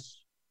taking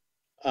us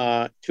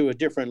to a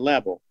different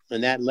level,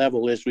 and that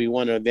level is we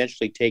want to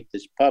eventually take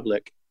this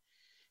public.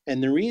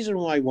 And the reason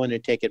why I want to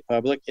take it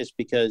public is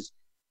because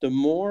the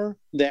more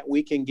that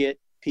we can get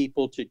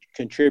people to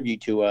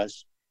contribute to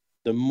us,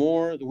 the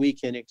more we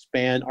can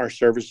expand our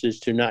services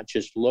to not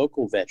just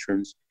local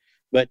veterans,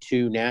 but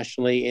to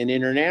nationally and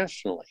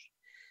internationally.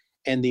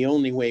 And the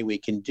only way we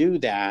can do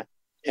that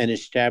and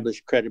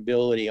establish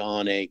credibility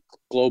on a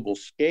global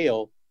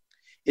scale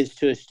is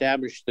to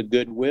establish the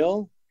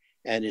goodwill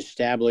and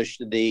establish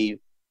the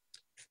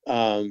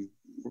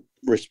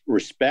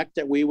respect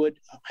that we would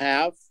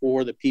have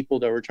for the people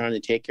that we're trying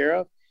to take care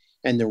of,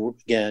 and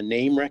the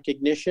name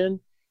recognition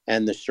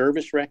and the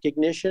service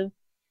recognition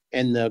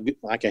and the,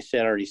 like I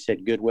said, I already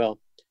said goodwill.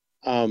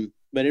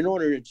 But in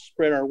order to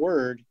spread our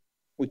word,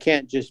 we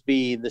can't just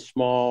be the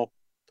small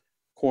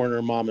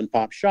corner mom and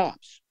pop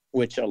shops,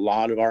 which a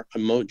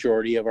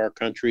majority of our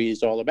country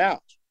is all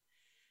about.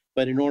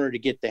 But in order to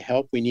get the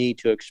help we need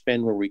to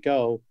expand where we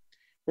go,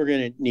 we're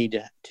going to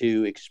need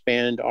to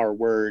expand our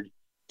word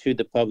to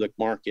the public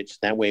markets.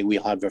 That way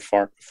we'll have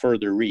a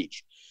further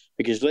reach.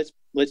 Because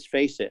let's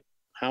face it,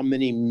 how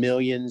many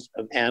millions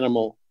of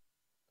animal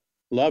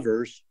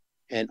lovers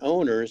and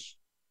owners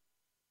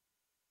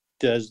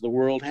does the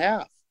world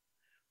have?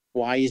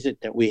 Why is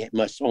it that we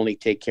must only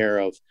take care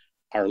of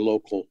our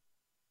local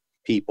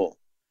people?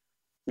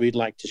 We'd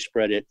like to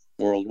spread it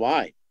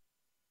worldwide.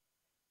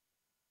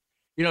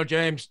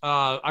 James,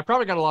 I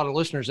probably got a lot of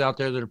listeners out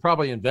there that are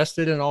probably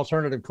invested in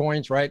alternative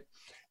coins, right?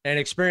 And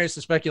experience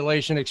the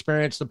speculation,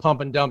 experience the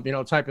pump and dump,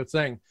 type of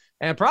thing.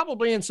 And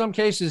probably in some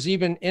cases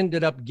even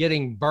ended up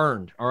getting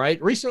burned. All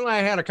right. Recently, I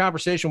had a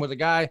conversation with a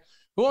guy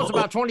who owns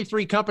about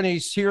 23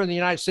 companies here in the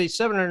United States,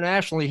 7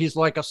 internationally. He's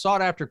like a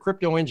sought after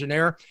crypto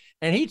engineer.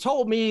 And he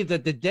told me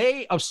that the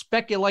day of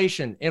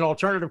speculation in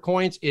alternative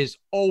coins is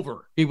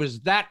over. He was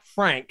that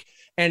frank.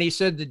 And he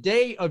said the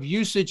day of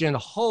usage and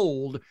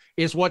hold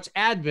is what's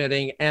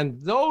adventing.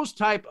 And those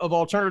type of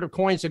alternative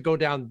coins that go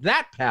down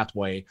that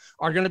pathway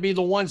are going to be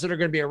the ones that are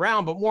going to be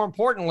around. But more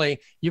importantly,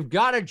 you've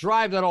got to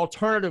drive that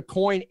alternative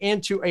coin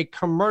into a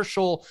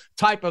commercial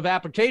type of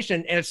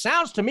application. And it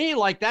sounds to me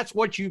like that's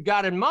what you've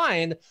got in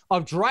mind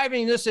of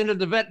driving this into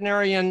the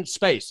veterinarian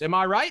space. Am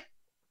I right?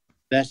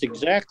 That's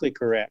exactly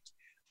correct.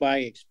 By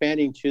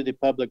expanding to the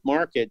public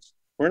markets,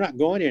 we're not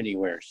going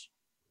anywhere.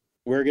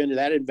 We're going to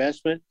that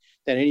investment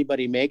that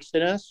anybody makes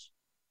in us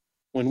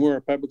when we're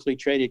a publicly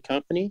traded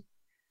company,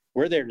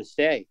 we're there to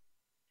stay.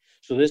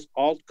 So this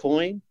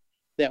altcoin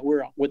that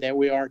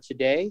we are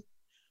today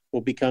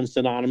will become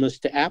synonymous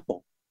to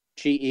Apple,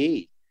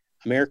 GE,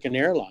 American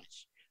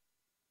Airlines,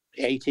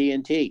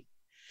 AT&T.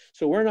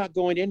 So we're not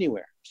going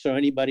anywhere. So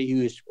anybody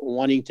who's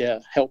wanting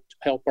to help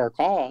our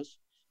cause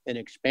and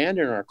expand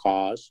in our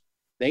cause,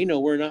 they know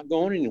we're not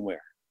going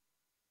anywhere.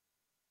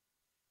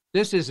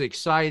 This is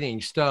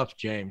exciting stuff,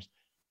 James.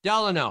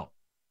 Delano.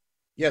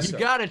 Yes, you sir.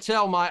 got to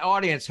tell my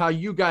audience how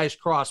you guys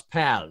cross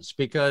paths,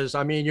 because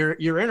I mean,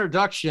 your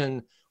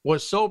introduction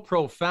was so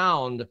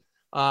profound.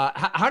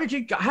 How did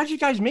you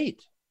guys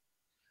meet?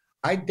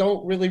 I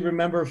don't really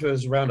remember if it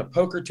was around a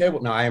poker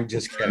table. No, I am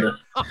just kidding.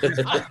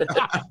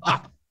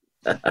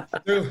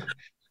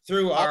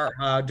 through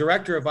our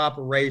director of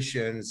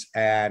operations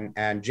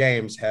and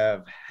James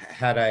have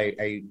had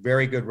a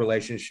very good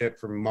relationship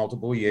for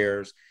multiple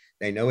years.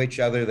 They know each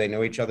other. They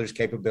know each other's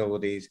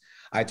capabilities.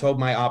 I told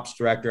my ops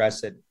director, I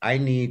said, I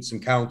need some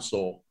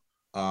counsel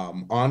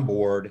on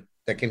board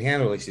that can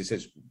handle this. He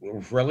says,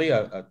 really,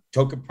 a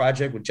token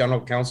project with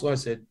general counsel? I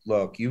said,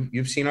 look,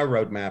 you've seen our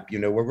roadmap. You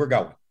know where we're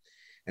going.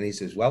 And he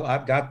says, well,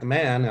 I've got the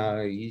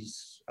man.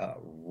 He's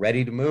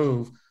ready to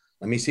move.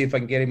 Let me see if I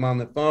can get him on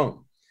the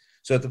phone.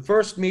 So at the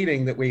first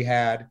meeting that we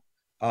had,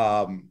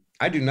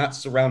 I do not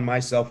surround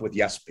myself with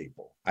yes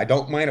people. I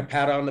don't mind a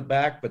pat on the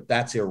back, but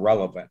that's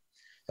irrelevant.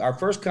 Our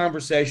first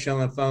conversation on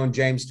the phone,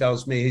 James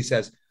tells me, he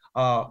says,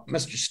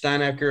 Mr.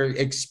 Steinecker,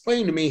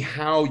 explain to me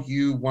how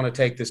you want to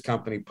take this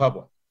company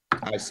public.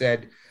 I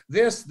said,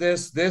 this,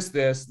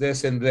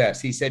 and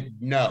this. He said,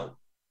 no,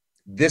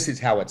 this is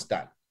how it's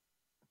done.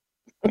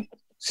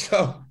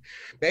 So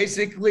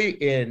basically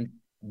in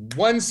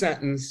one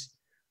sentence,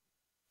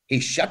 he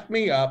shut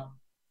me up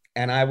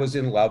and I was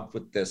in love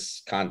with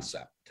this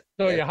concept.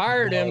 So you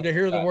hired him to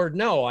hear the word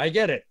no. I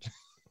get it.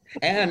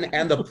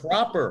 And the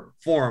proper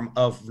form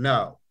of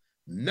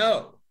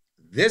no,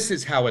 this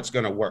is how it's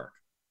going to work.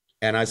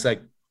 And I was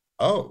like,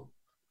 oh,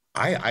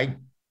 I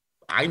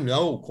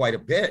know quite a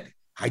bit.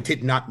 I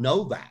did not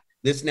know that.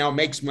 This now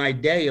makes my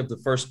day of the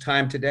first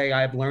time today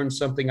I've learned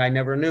something I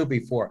never knew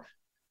before.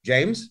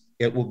 James,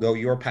 it will go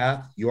your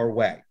path, your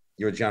way.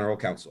 You're general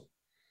counsel.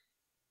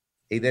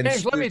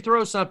 James, let me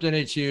throw something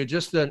at you.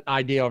 Just an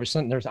idea of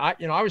something.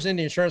 I was in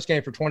the insurance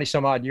game for 20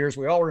 some odd years.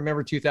 We all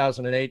remember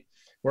 2008,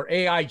 where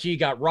AIG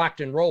got rocked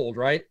and rolled,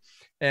 right?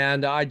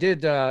 And I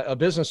did a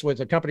business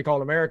with a company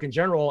called American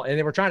General, and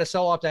they were trying to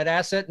sell off that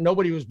asset.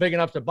 Nobody was big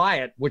enough to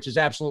buy it, which is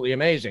absolutely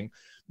amazing.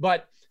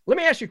 But let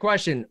me ask you a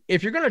question.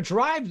 If you're going to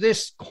drive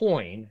this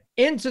coin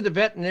into the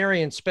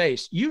veterinarian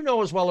space, you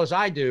know as well as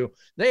I do,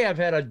 they have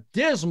had a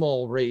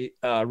dismal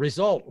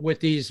result with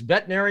these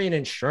veterinarian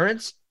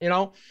insurance,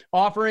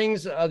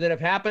 offerings that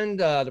have happened.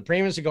 The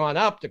premiums have gone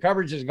up, the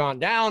coverage has gone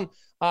down.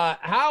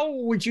 How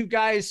would you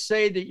guys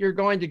say that you're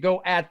going to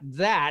go at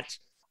that?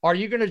 Are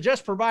you going to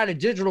just provide a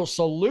digital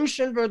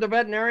solution for the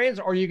veterinarians,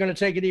 or are you going to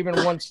take it even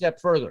one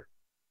step further?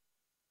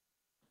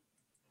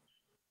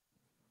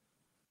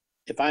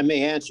 If I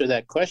may answer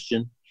that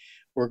question,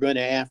 we're going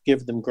to have to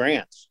give them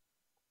grants.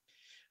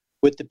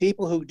 With the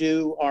people who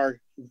do our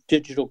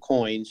digital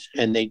coins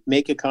and they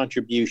make a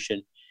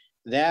contribution,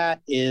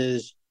 that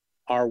is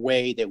our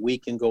way that we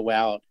can go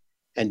out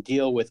and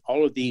deal with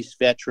all of these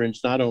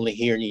veterans, not only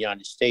here in the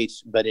United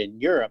States, but in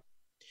Europe.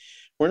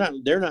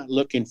 They're not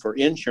looking for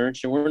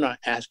insurance, and we're not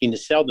asking to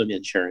sell them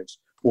insurance.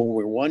 What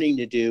we're wanting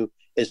to do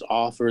is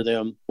offer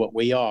them what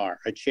we are,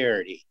 a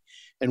charity,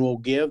 and we'll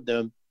give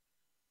them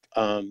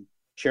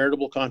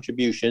charitable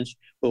contributions.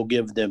 We'll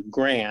give them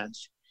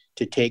grants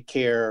to take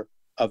care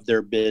of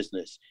their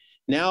business.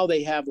 Now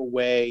they have a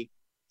way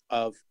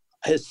of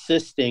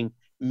assisting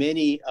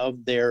many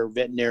of their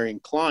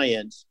veterinarian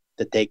clients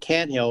that they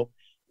can't help,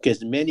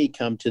 because many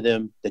come to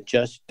them that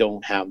just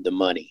don't have the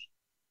money.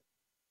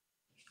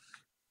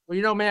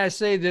 Well, may I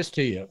say this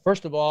to you?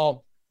 First of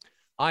all,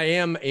 I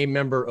am a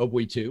member of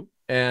We2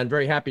 and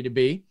very happy to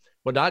be.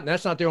 But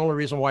that's not the only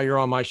reason why you're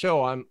on my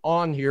show. I'm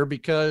on here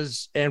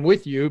because I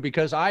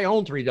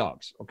own 3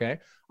 dogs. Okay.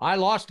 I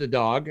lost a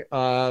dog.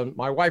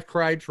 My wife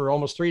cried for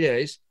almost 3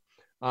 days.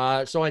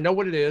 So I know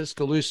what it is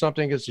to lose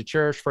something as a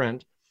cherished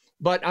friend.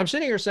 But I'm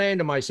sitting here saying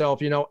to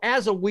myself,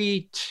 as a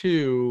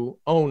We2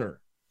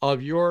 owner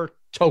of your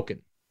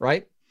token,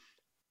 right?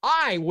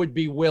 I would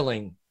be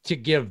willing to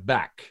give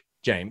back,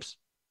 James.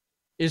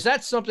 Is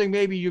that something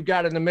maybe you've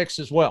got in the mix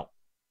as well?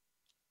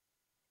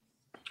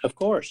 Of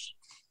course.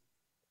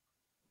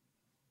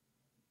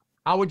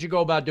 How would you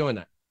go about doing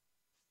that?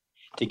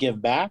 To give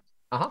back?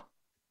 Uh-huh.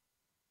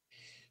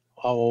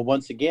 Well,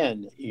 once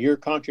again, your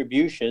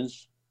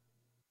contributions,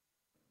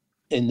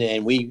 and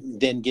then we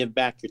then give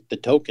back the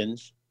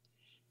tokens.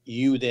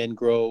 You then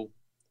grow,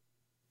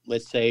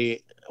 let's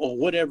say,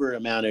 whatever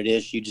amount it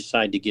is you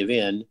decide to give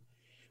in.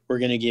 We're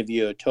going to give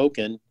you a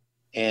token,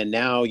 and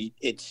now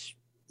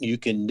you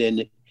can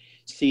then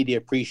see the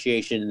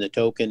appreciation in the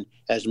token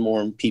as more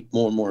and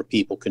more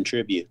people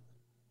contribute.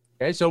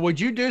 Okay, so would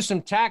you do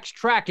some tax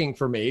tracking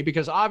for me?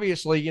 Because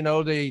obviously,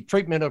 the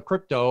treatment of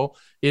crypto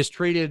is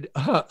treated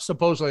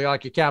supposedly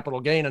like a capital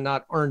gain and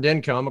not earned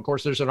income. Of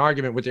course, there's an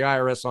argument with the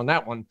IRS on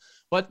that one.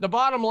 But the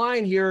bottom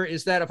line here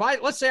is that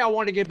let's say I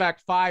want to give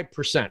back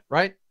 5%,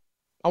 right?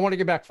 I want to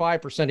give back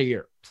 5% a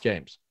year,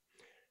 James.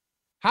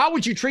 How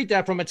would you treat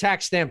that from a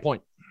tax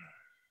standpoint?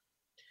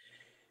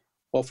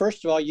 Well,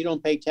 first of all, you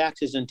don't pay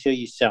taxes until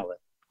you sell it.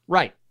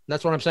 Right.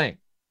 That's what I'm saying.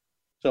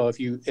 So if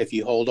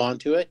you hold on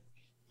to it,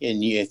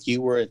 and if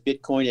you were at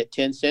Bitcoin at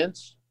 10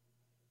 cents,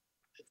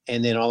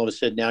 and then all of a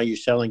sudden now you're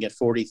selling at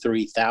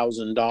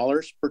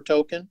 $43,000 per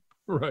token,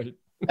 right?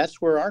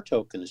 That's where our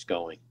token is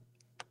going.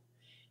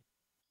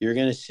 You're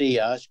going to see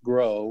us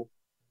grow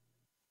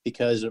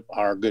because of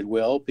our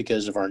goodwill,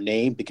 because of our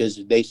name,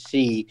 because they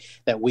see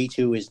that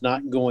We2 is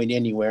not going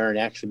anywhere and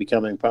actually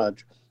becoming a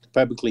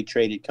publicly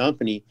traded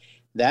company.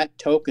 That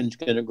token's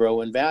going to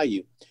grow in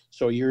value.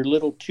 So your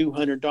little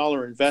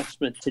 $200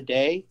 investment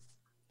today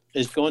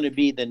is going to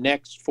be the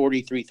next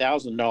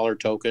 $43,000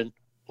 token,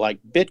 like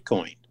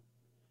Bitcoin.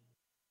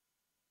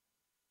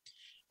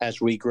 As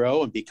we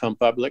grow and become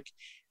public,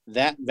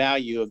 that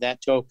value of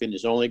that token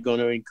is only going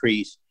to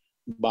increase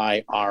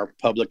by our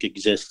public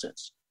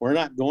existence. We're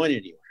not going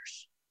anywhere.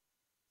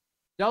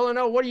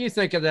 Delano, what do you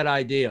think of that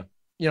idea?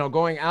 You know,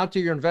 going out to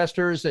your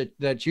investors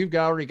that you've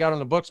already got on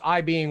the books,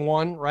 I being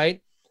one,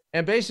 right?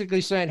 And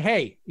basically saying,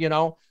 hey, you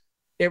know,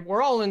 if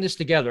we're all in this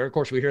together, of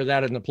course, we hear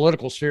that in the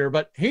political sphere,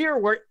 but here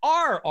we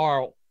are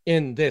all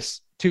in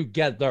this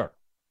together.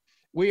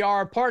 We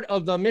are part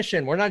of the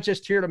mission. We're not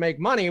just here to make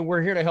money.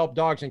 We're here to help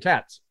dogs and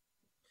cats.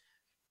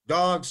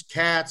 Dogs,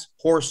 cats,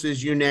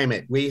 horses, you name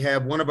it. We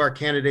have one of our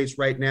candidates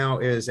right now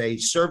is a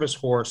service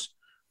horse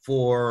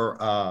for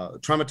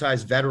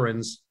traumatized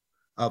veterans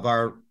of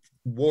our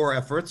war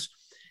efforts.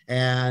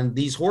 And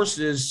these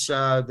horses,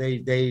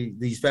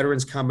 these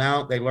veterans come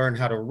out, they learn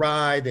how to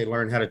ride, they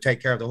learn how to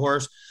take care of the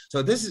horse.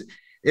 So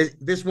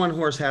this one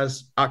horse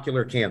has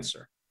ocular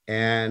cancer,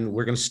 and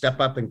we're going to step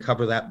up and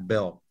cover that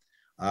bill.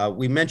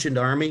 We mentioned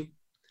Army.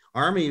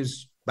 Army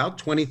is about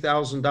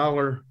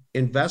 $20,000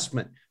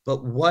 investment,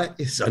 but what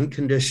is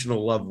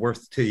unconditional love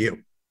worth to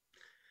you?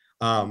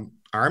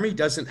 Army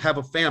doesn't have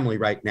a family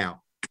right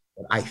now,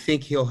 but I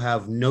think he'll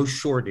have no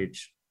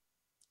shortage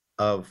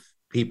of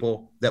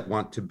people that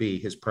want to be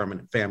his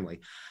permanent family.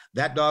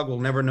 That dog will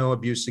never know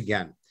abuse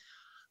again.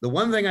 The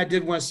one thing I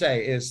did want to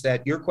say is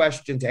that your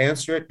question, to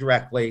answer it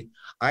directly,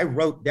 I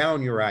wrote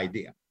down your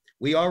idea.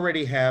 We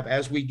already have,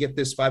 as we get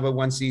this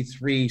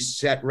 501c3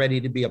 set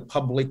ready to be a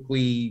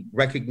publicly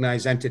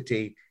recognized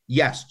entity,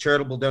 yes,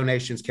 charitable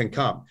donations can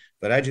come,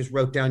 but I just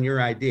wrote down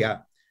your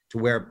idea to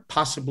where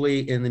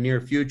possibly in the near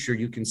future,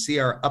 you can see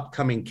our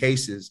upcoming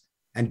cases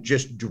and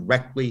just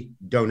directly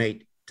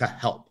donate to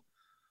help.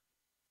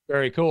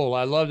 Very cool.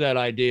 I love that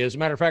idea. As a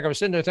matter of fact, I was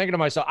sitting there thinking to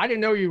myself, I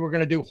didn't know you were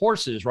going to do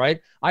horses, right?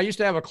 I used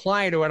to have a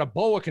client who had a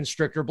boa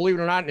constrictor, believe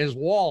it or not, in his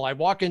wall. I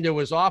walk into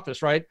his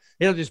office, right?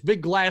 He had this big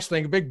glass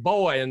thing, a big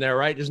boa in there,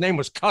 right? His name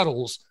was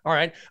Cuddles. All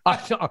right.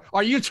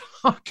 Are you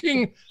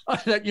talking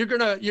that you're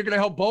gonna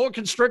help boa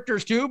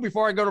constrictors too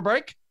before I go to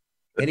break?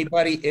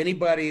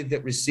 Anybody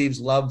that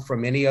receives love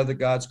from any other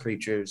God's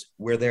creatures,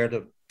 we're there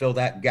to fill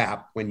that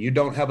gap. When you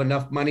don't have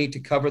enough money to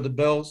cover the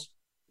bills,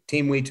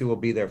 Team We2 will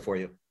be there for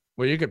you.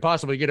 Well, you could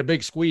possibly get a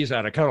big squeeze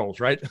out of Cuddles,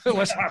 right?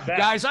 Listen,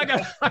 guys, I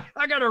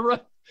got to run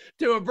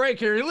to a break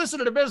here. You listen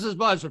to the Business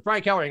Buzz with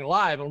Frank Hellring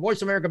live on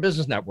Voice America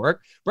Business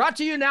Network, brought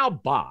to you now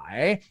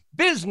by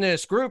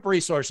Business Group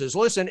Resources.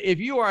 Listen, if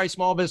you are a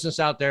small business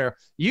out there,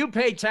 you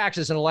paid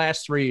taxes in the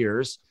last 3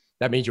 years.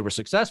 That means you were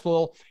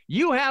successful.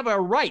 You have a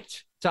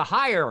right to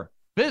hire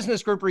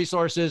Business Group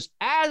Resources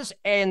as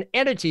an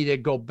entity to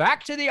go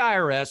back to the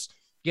IRS,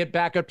 get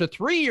back up to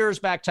 3 years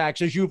back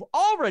taxes you've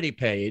already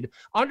paid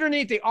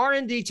underneath the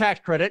R&D tax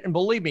credit. And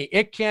believe me,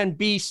 it can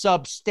be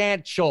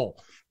substantial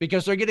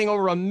because they're getting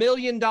over $1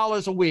 million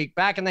a week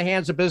back in the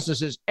hands of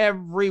businesses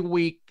every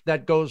week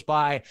that goes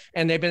by.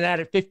 And they've been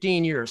at it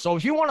 15 years. So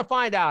if you want to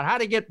find out how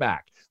to get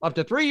back up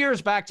to 3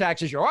 years back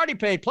taxes you already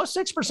paid, plus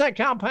 6%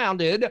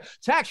 compounded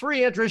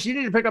tax-free interest, you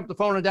need to pick up the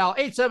phone and dial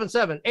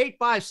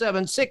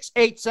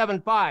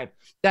 877-857-6875.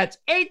 That's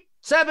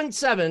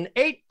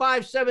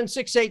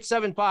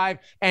 877-857-6875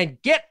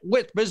 and get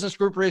with Business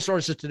Group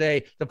Resources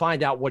today to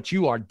find out what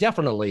you are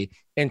definitely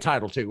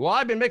entitled to. Well,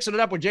 I've been mixing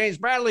it up with James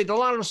Bradley,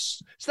 Delano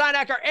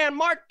Steinacker, and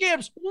Mark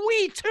Gibbs.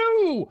 We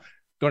too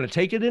going to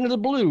take it into the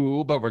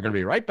blue, but we're going to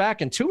be right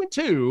back in 2 and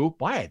 2.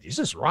 Boy, this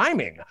is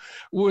rhyming,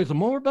 with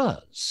more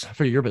buzz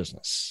for your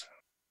business.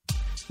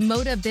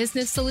 Moda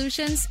Business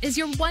Solutions is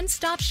your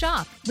one-stop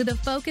shop with a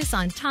focus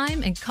on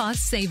time and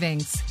cost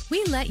savings.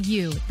 We let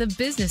you, the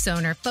business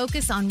owner,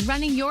 focus on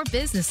running your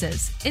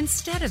businesses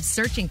instead of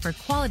searching for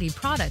quality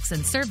products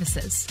and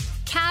services.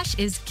 Cash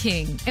is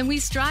king, and we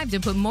strive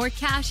to put more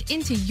cash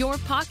into your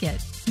pocket.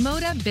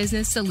 Moda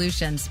Business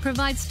Solutions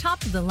provides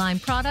top-of-the-line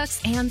products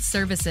and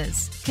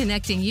services,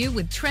 connecting you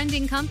with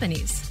trending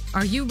companies.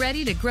 Are you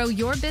ready to grow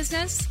your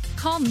business?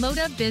 Call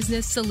Moda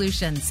Business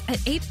Solutions at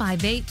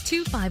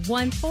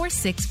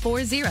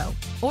 858-251-4640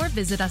 or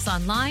visit us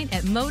online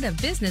at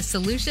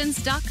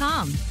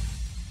modabusinesssolutions.com.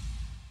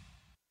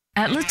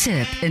 At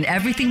LaTip, in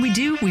everything we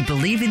do, we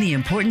believe in the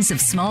importance of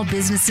small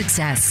business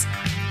success.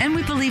 And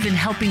we believe in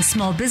helping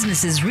small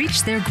businesses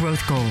reach their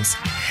growth goals.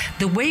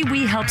 The way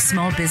we help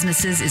small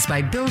businesses is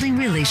by building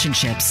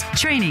relationships,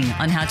 training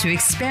on how to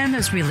expand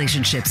those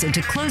relationships into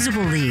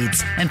closable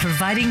leads, and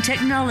providing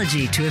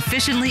technology to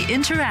efficiently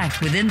interact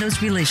within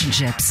those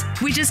relationships.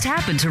 We just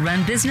happen to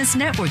run business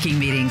networking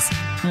meetings.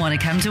 Want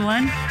to come to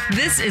one?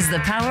 This is the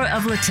power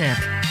of LaTip.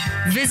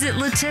 Visit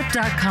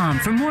latip.com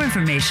for more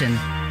information.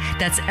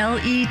 That's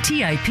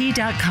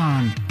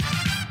LETIP.com.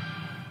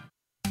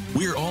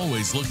 We're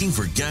always looking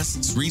for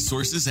guests,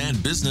 resources,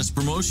 and business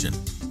promotion.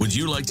 Would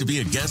you like to be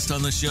a guest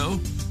on the show?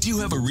 Do you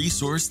have a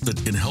resource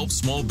that can help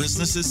small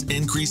businesses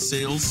increase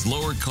sales,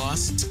 lower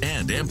costs,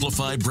 and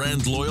amplify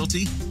brand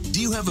loyalty?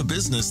 Do you have a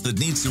business that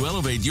needs to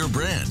elevate your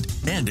brand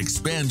and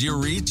expand your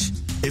reach?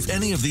 If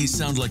any of these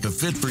sound like a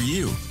fit for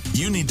you,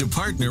 you need to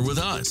partner with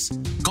us.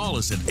 Call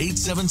us at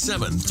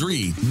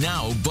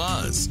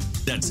 877-3-NOW-BUZZ.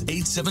 That's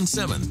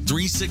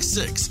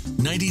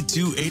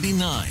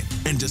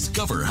 877-366-9289 and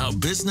discover how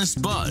Business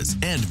Buzz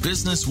and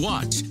Business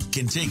Watch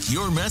can take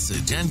your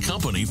message and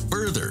company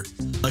further.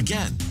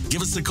 Again,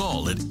 give us a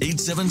call at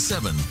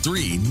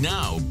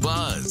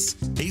 877-3-NOW-BUZZ.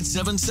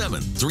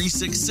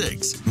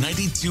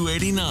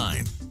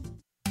 877-366-9289.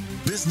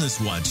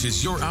 Business Watch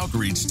is your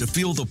outreach to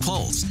feel the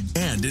pulse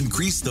and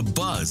increase the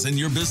buzz in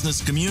your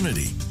business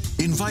community.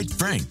 Invite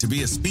Frank to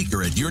be a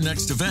speaker at your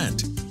next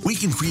event. We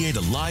can create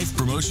a live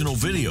promotional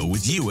video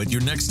with you at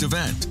your next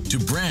event to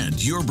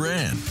brand your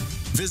brand.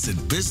 Visit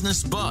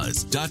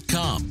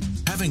businessbuzz.com.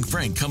 Having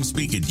Frank come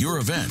speak at your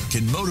event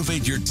can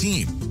motivate your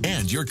team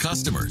and your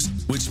customers,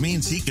 which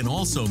means he can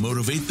also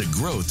motivate the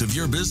growth of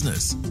your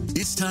business.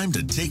 It's time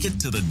to take it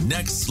to the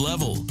next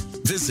level.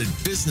 Visit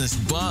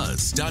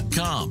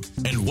businessbuzz.com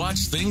and watch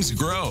things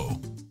grow.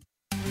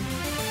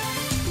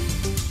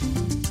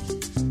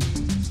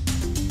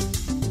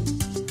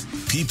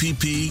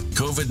 PPP,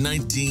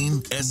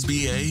 COVID-19,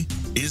 SBA,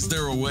 is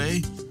there a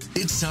way?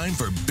 It's time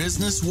for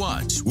Business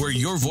Watch, where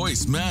your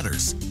voice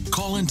matters.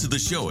 Call into the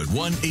show at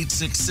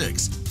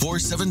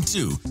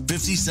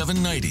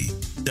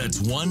 1-866-472-5790. That's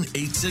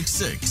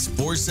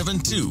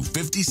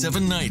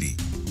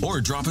 1-866-472-5790. Or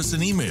drop us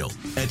an email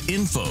at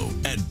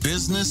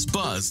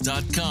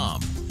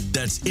info@businessbuzz.com.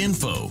 That's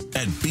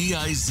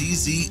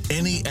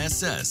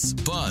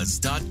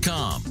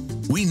info@BIZZNESS-buzz.com.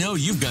 We know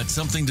you've got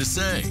something to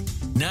say.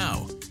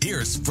 Now,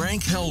 here's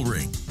Frank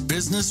Hellring,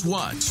 Business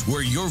Watch,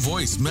 where your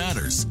voice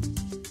matters.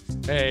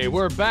 Hey,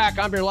 we're back.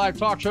 I'm your live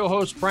talk show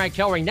host, Frank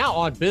Hellring, now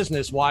on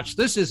Business Watch.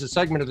 This is a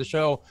segment of the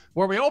show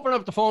where we open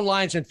up the phone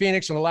lines in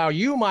Phoenix and allow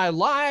you, my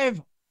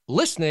live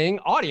listening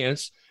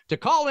audience, to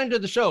call into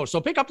the show.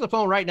 So pick up the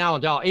phone right now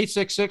and dial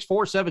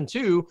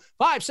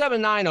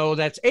 866-472-5790.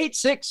 That's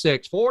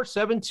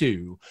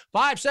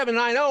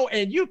 866-472-5790.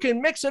 And you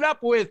can mix it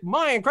up with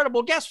my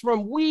incredible guest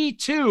from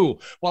We2.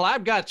 Well,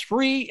 I've got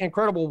 3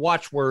 incredible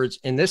watchwords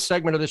in this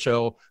segment of the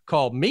show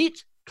called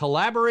Meet,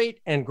 Collaborate,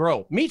 and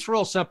Grow. Meet's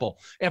real simple.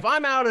 If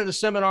I'm out at a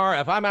seminar,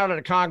 if I'm out at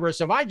a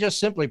congress, if I just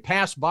simply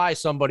pass by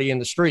somebody in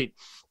the street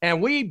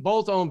and we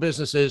both own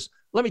businesses,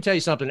 let me tell you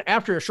something.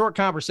 After a short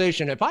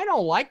conversation, if I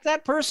don't like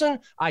that person,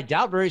 I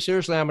doubt very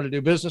seriously I'm going to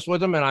do business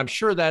with them, and I'm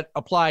sure that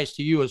applies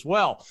to you as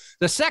well.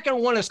 The second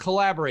one is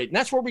collaborate, and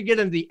that's where we get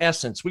into the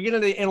essence. We get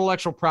into the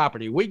intellectual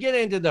property. We get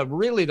into the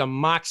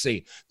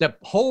moxie that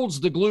holds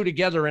the glue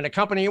together in a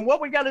company, and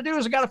what we got to do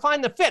is we got to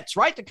find the fits,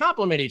 right, to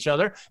complement each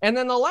other. And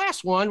then the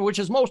last one, which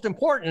is most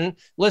important,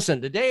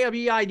 listen, the day of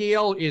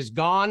EIDL is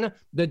gone.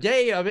 The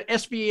day of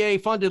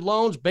SBA-funded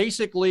loans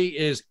basically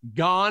is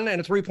gone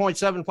at a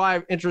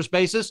 3.75 interest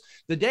basis.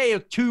 The day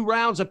of 2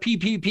 rounds of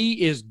PPP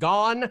is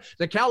gone.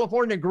 The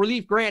California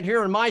Relief Grant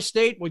here in my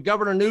state with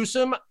Governor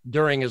Newsom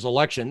during his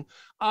election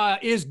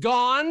is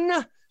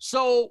gone.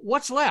 So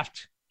what's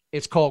left?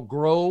 It's called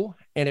grow,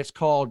 and it's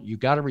called you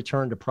got to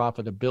return to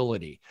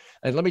profitability.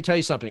 And let me tell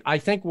you something. I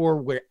think where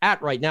we're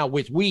at right now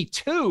with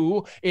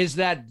We2 is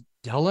that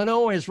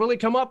Delano has really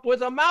come up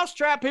with a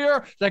mousetrap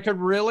here that could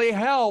really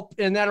help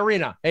in that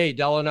arena. Hey,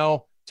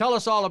 Delano, tell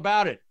us all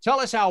about it. Tell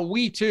us how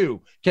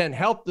We2 can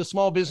help the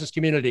small business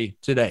community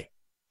today.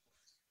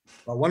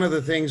 Well, one of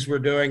the things we're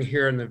doing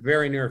here in the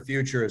very near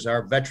future is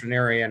our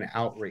veterinarian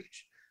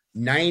outreach.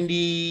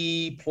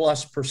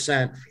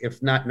 90+%,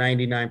 if not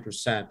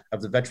 99%,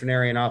 of the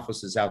veterinarian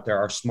offices out there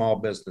are small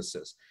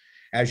businesses.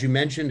 As you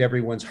mentioned,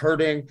 everyone's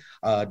hurting.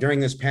 During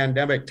this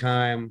pandemic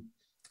time,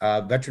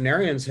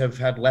 veterinarians have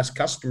had less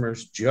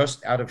customers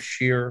just out of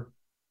sheer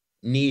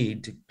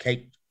need to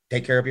take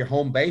care of your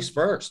home base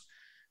first.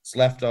 It's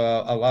left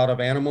a lot of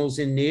animals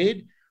in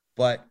need,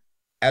 but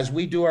as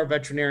we do our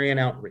veterinarian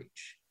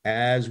outreach,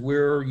 as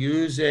we're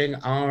using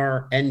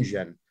our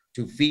engine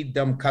to feed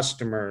them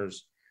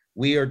customers,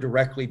 we are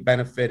directly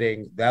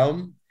benefiting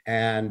them.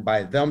 And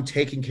by them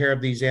taking care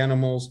of these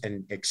animals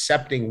and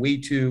accepting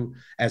We2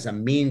 as a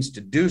means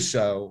to do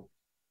so,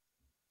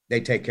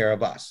 they take care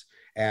of us.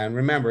 And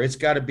remember, it's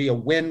got to be a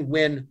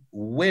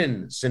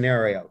win-win-win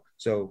scenario.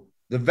 So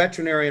the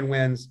veterinarian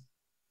wins,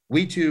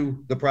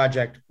 We2, the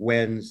project,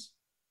 wins,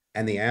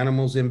 and the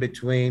animals in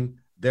between,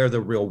 they're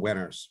the real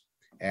winners.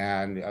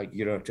 And,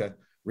 to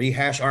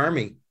rehash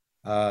Army,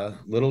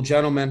 little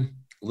gentleman,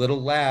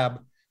 little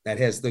lab that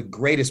has the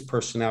greatest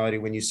personality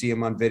when you see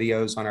him on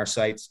videos on our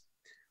sites.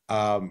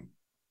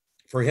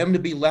 For him to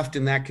be left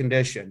in that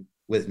condition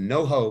with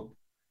no hope,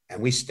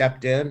 and we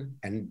stepped in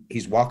and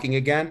he's walking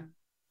again,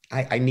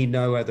 I need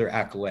no other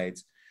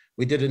accolades.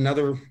 We did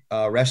another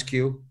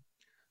rescue,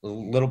 a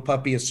little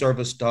puppy, a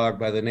service dog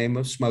by the name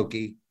of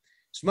Smokey.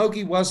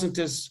 Smokey wasn't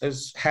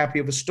as happy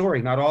of a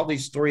story. Not all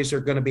these stories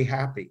are going to be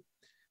happy,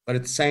 but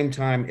at the same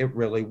time, it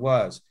really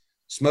was.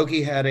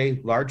 Smokey had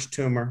a large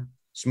tumor.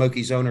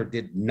 Smokey's owner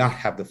did not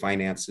have the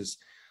finances.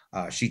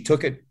 She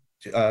took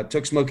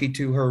Smokey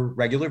to her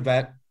regular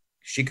vet.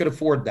 She could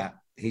afford that.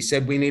 He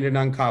said, we need an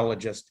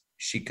oncologist.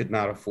 She could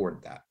not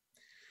afford that.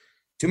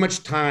 Too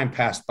much time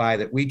passed by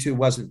that we too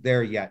wasn't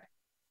there yet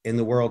in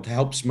the world to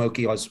help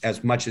Smokey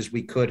as much as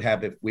we could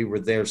have if we were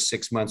there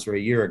 6 months or a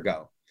year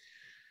ago.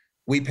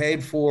 We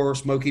paid for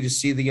Smokey to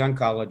see the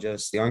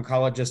oncologist. The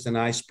oncologist and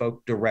I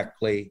spoke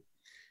directly.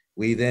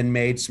 We then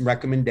made some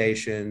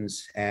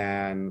recommendations,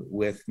 and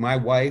with my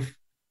wife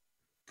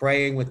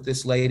praying with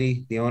this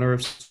lady, the owner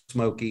of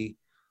Smokey,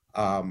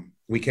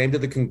 we came to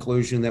the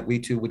conclusion that we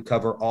too would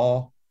cover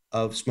all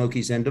of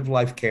Smokey's end of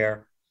life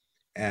care,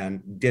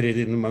 and did it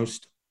in the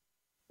most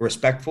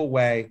respectful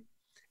way,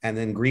 and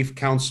then grief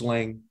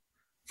counseling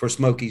for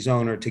Smokey's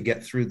owner to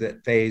get through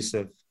that phase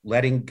of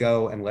letting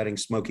go and letting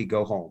Smokey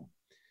go home.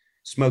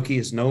 Smokey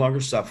is no longer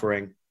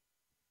suffering.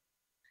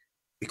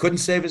 We couldn't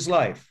save his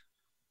life,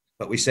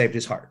 but we saved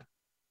his heart.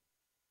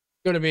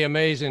 It's going to be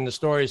amazing, the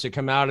stories that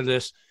come out of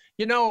this.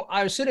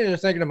 I was sitting there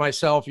thinking to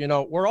myself,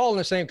 we're all in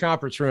the same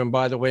conference room,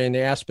 by the way, in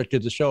the aspect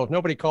of the show. If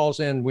nobody calls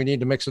in, we need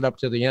to mix it up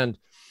to the end.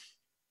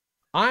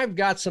 I've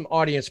got some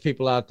audience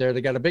people out there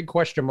that got a big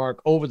question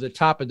mark over the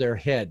top of their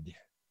head,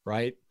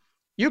 right?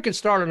 You can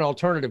start an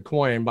alternative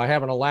coin by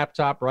having a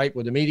laptop, right,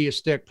 with a media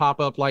stick pop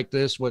up like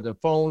this, with a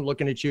phone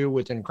looking at you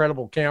with an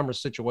incredible camera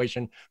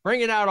situation.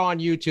 Bring it out on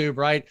YouTube,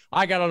 right?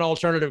 I got an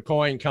alternative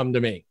coin, come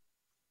to me.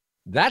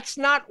 That's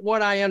not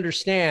what I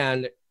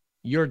understand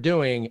you're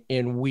doing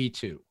in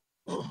We2.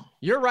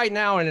 You're right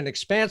now in an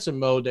expansive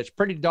mode that's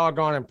pretty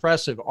doggone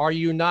impressive. Are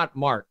you not,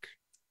 Mark?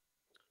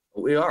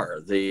 We are.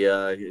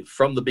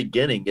 From the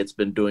beginning, it's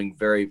been doing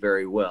very,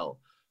 very well.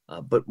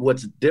 But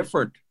what's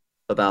different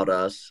about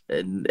us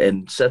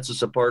and sets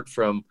us apart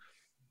from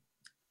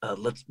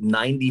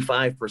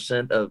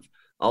 95% of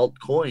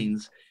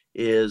altcoins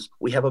is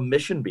we have a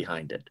mission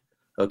behind it.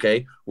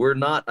 Okay, we're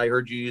not. I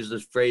heard you use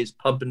this phrase,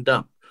 pump and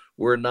dump.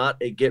 We're not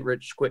a get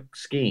rich quick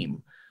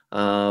scheme.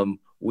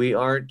 We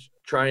aren't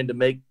trying to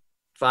make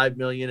 5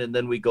 million and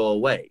then we go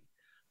away.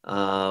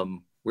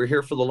 We're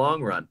here for the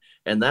long run.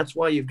 And that's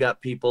why you've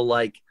got people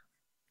like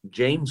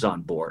James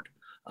on board.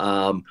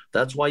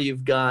 That's why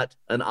you've got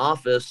an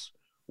office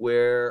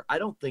where I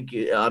don't think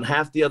on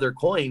half the other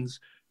coins,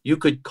 you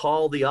could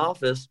call the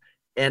office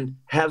and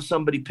have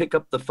somebody pick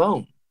up the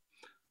phone.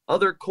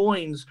 Other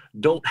coins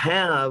don't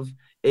have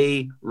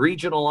a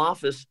regional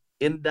office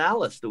in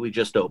Dallas that we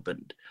just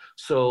opened.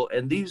 So,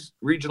 and these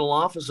regional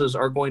offices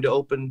are going to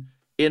open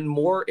in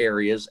more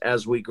areas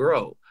as we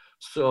grow.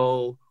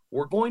 So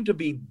we're going to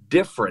be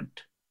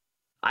different,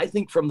 I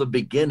think, from the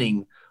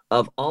beginning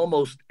of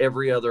almost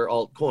every other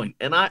altcoin.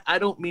 And I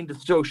don't mean to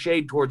throw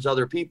shade towards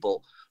other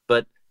people,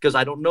 but because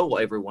I don't know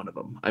every one of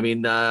them. I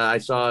mean, I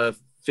saw a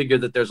figure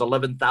that there's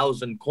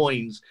 11,000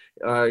 coins,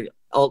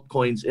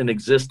 altcoins in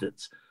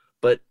existence.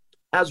 But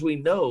as we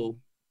know,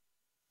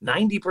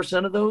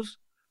 90% of those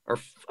are,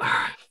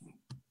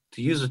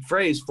 to use a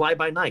phrase, fly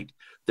by night.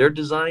 They're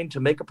designed to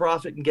make a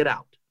profit and get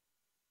out.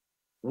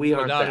 We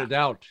aren't that. Without a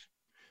doubt.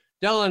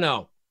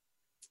 Delano.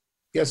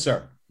 Yes,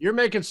 sir. You're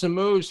making some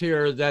moves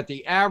here that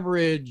the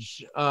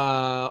average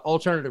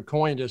alternative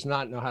coin does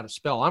not know how to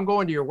spell. I'm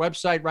going to your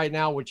website right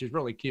now, which is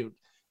really cute.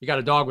 You got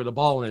a dog with a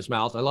ball in his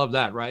mouth. I love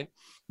that, right?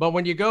 But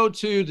when you go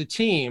to the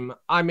team,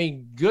 I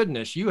mean,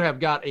 goodness, you have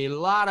got a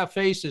lot of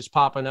faces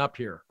popping up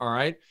here, all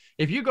right?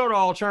 If you go to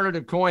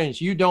alternative coins,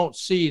 you don't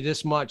see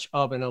this much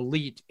of an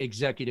elite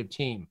executive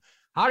team.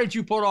 How did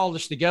you put all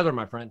this together,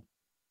 my friend?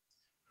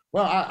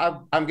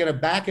 Well, I'm going to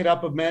back it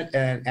up a bit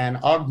and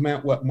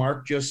augment what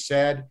Mark just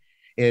said,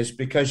 is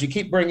because you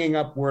keep bringing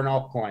up we're an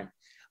altcoin.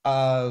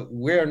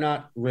 We're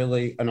not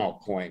really an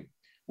altcoin.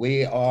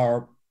 We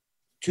are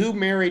two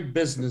married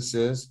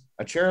businesses,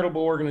 a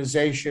charitable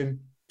organization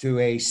to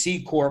a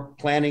C Corp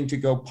planning to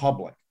go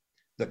public.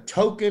 The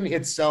token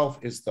itself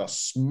is the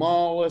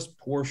smallest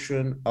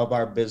portion of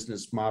our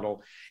business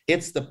model.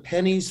 It's the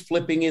pennies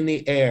flipping in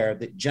the air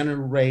that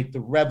generate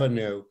the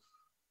revenue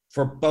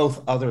for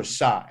both other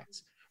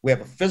sides. We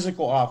have a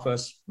physical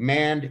office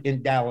manned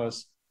in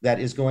Dallas that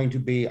is going to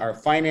be our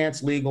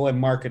finance, legal, and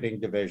marketing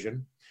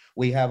division.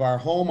 We have our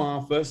home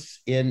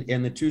office in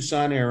the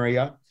Tucson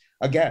area.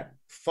 Again,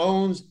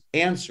 phones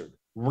answered,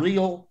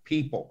 real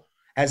people.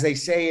 As they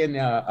say in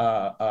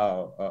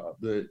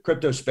the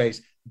crypto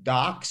space,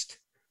 doxed,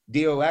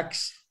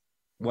 D-O-X,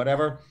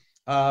 whatever.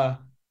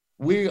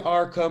 We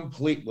are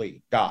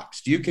completely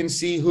doxed. You can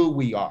see who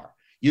we are.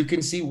 You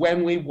can see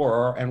when we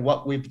were and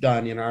what we've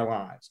done in our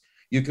lives.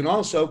 You can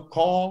also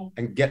call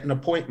and get an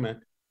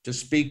appointment to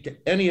speak to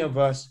any of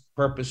us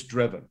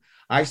purpose-driven.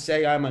 I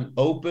say I'm an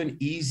open,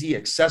 easy,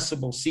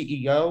 accessible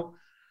CEO.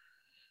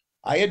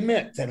 I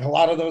admit that a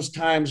lot of those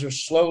times are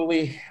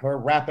slowly or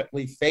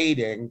rapidly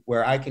fading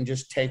where I can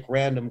just take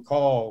random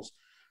calls.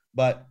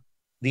 But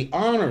the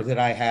honor that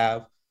I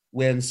have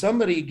when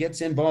somebody gets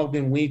involved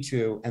in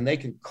We2 and they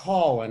can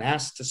call and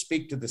ask to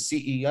speak to the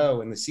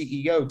CEO, and the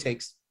CEO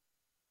takes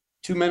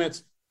 2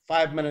 minutes,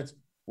 5 minutes,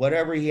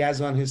 whatever he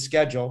has on his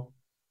schedule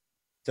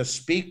to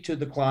speak to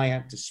the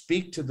client, to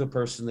speak to the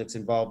person that's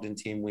involved in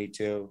Team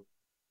We2.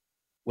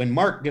 When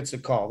Mark gets a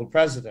call, the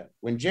president,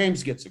 when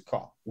James gets a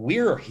call,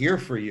 we're here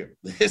for you.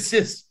 This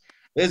is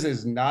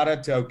not a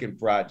token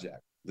project.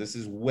 This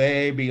is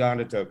way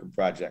beyond a token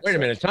project. Wait a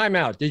minute, time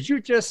out. Did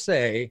you just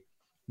say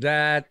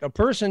that a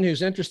person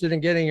who's interested in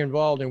getting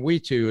involved in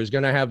We2 is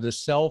going to have the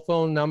cell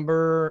phone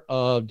number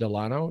of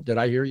Delano? Did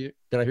I hear you?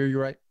 Did I hear you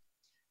right?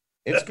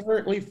 It's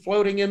currently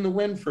floating in the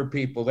wind for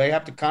people. They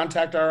have to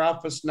contact our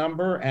office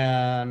number.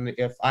 And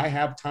if I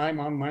have time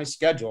on my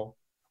schedule,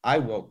 I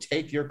will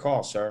take your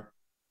call, sir.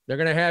 They're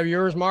going to have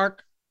yours,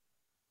 Mark?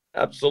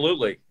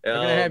 Absolutely. They're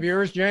going to have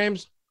yours,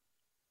 James?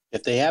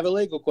 If they have a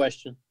legal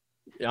question.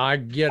 I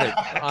get it.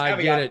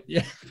 I get it.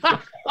 Yeah.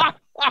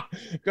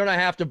 Going to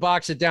have to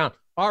box it down.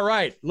 All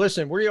right.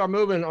 Listen, we are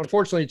moving,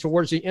 unfortunately,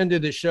 towards the end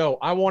of the show.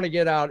 I want to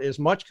get out as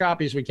much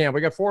copy as we can. We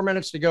got 4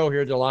 minutes to go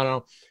here,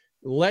 Delano.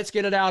 Let's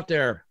get it out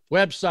there.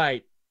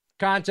 Website,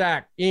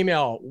 contact,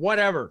 email,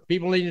 whatever.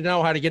 People need to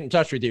know how to get in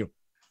touch with you.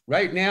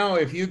 Right now,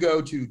 if you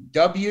go to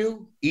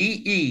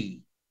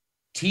weetwo.live,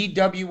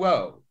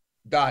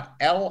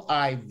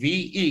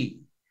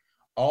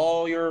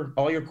 all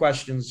your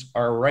questions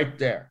are right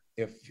there.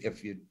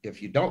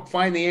 If you don't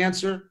find the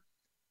answer,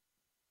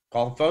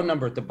 call the phone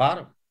number at the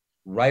bottom.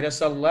 Write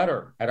us a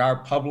letter at our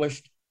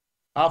published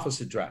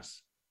office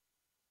address.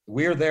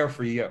 We're there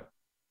for you.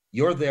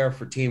 You're there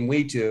for Team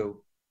We2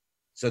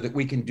 so that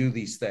we can do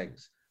these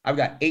things. I've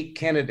got 8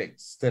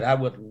 candidates that I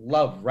would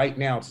love right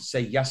now to say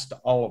yes to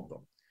all of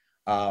them.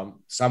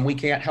 Some we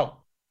can't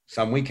help,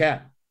 some we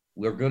can.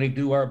 We're going to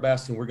do our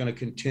best, and we're going to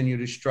continue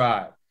to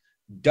strive.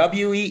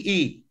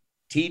 weetwo.live.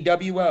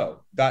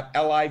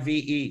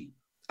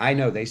 I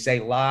know they say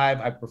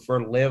live. I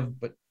prefer live,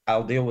 but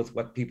I'll deal with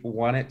what people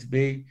want it to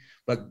be.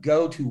 But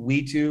go to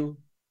weetwo.live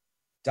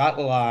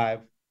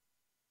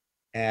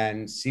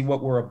and see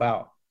what we're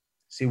about.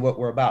 See what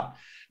we're about.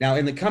 Now,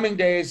 in the coming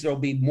days, there'll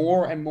be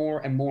more and more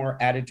and more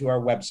added to our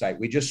website.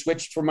 We just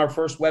switched from our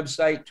first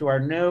website to our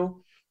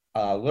new.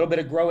 A little bit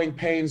of growing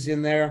pains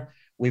in there.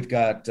 We've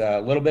got a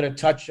little bit of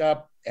touch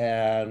up,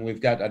 and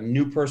we've got a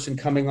new person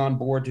coming on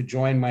board to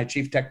join my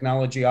chief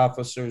technology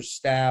officer's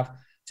staff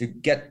to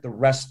get the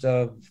rest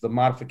of the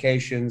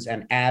modifications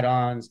and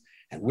add-ons.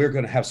 And we're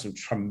going to have some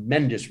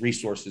tremendous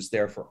resources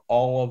there for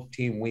all of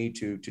Team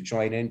We2 to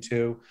join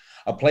into,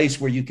 a place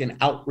where you can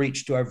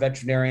outreach to our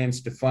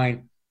veterinarians to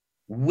find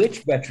which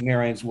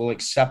veterinarians will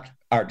accept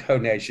our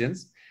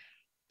donations.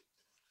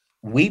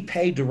 We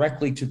pay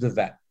directly to the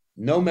vet.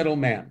 No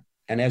middleman.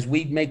 And as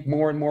we make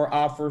more and more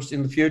offers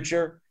in the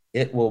future,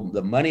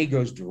 the money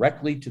goes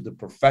directly to the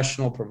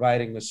professional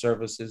providing the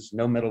services,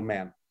 no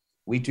middleman.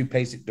 We2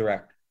 pays it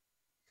direct.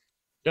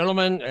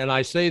 Gentlemen, and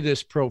I say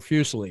this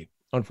profusely,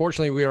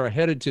 unfortunately, we are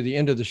headed to the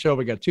end of the show.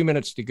 We got 2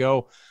 minutes to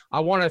go.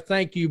 I want to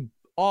thank you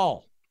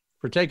all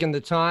for taking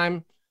the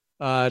time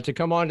to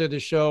come onto the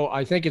show.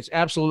 I think it's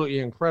absolutely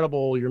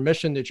incredible, your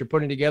mission that you're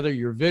putting together,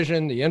 your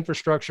vision, the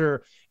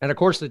infrastructure, and of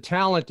course, the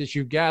talent that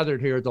you've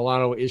gathered here at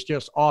Delano is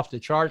just off the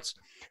charts.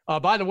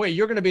 By the way,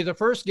 you're going to be the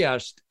first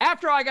guest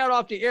after I got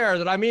off the air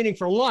that I'm meeting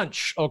for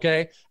lunch,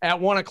 okay, at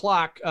 1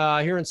 o'clock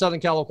here in Southern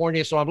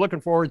California. So I'm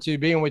looking forward to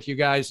being with you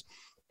guys.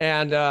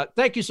 And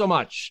thank you so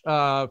much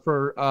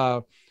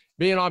for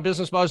being on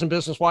Business Buzz and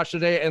Business Watch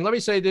today. And let me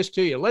say this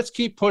to you. Let's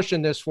keep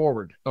pushing this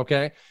forward,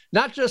 okay?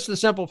 Not just the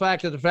simple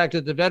fact that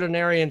the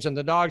veterinarians and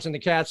the dogs and the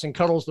cats and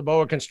Cuddles the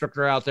boa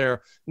constrictor out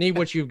there need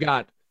what you've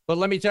got. But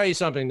let me tell you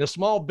something. The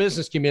small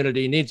business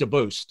community needs a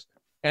boost.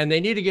 And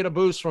they need to get a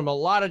boost from a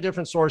lot of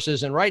different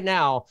sources. And right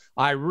now,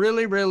 I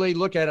really, really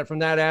look at it from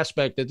that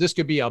aspect that this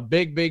could be a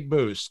big, big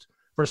boost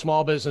for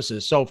small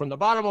businesses. So from the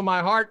bottom of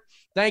my heart,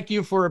 thank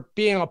you for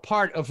being a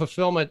part of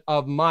fulfillment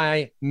of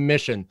my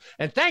mission.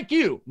 And thank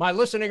you, my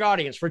listening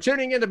audience, for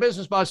tuning into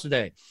Business Buzz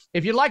today.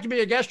 If you'd like to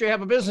be a guest or you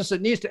have a business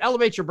that needs to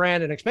elevate your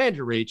brand and expand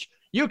your reach,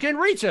 you can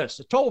reach us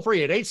toll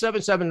free at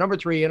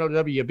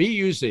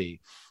 877-3-NOWBUZ.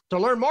 To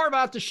learn more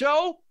about the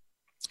show,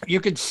 you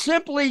can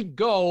simply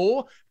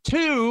go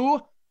to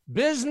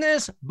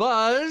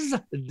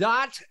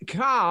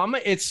businessbuzz.com.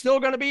 It's still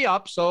going to be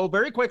up, so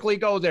very quickly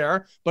go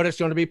there, but it's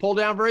going to be pulled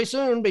down very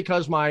soon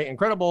because my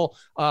incredible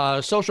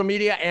social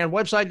media and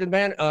website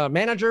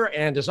manager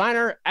and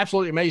designer,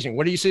 absolutely amazing.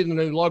 When do you see the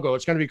new logo?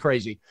 It's going to be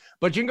crazy.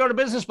 But you can go to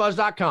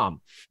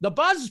businessbuzz.com. The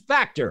buzz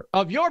factor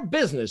of your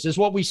business is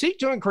what we seek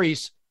to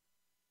increase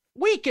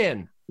week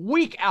in,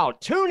 week out.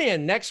 Tune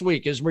in next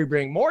week as we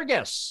bring more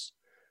guests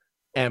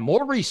and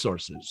more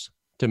resources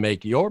to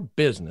make your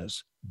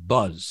business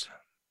buzz.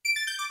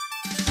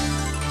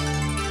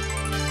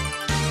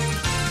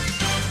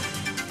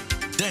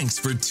 Thanks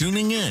for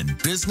tuning in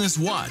Business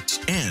Watch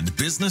and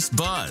Business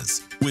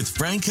Buzz with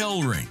Frank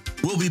Hellring.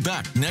 We'll be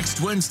back next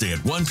Wednesday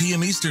at 1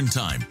 p.m. Eastern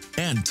Time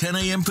and 10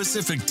 a.m.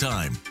 Pacific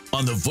Time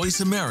on the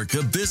Voice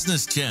America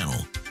Business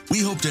Channel.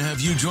 We hope to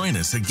have you join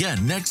us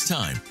again next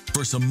time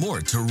for some more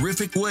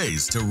terrific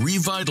ways to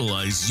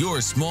revitalize your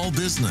small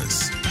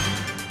business.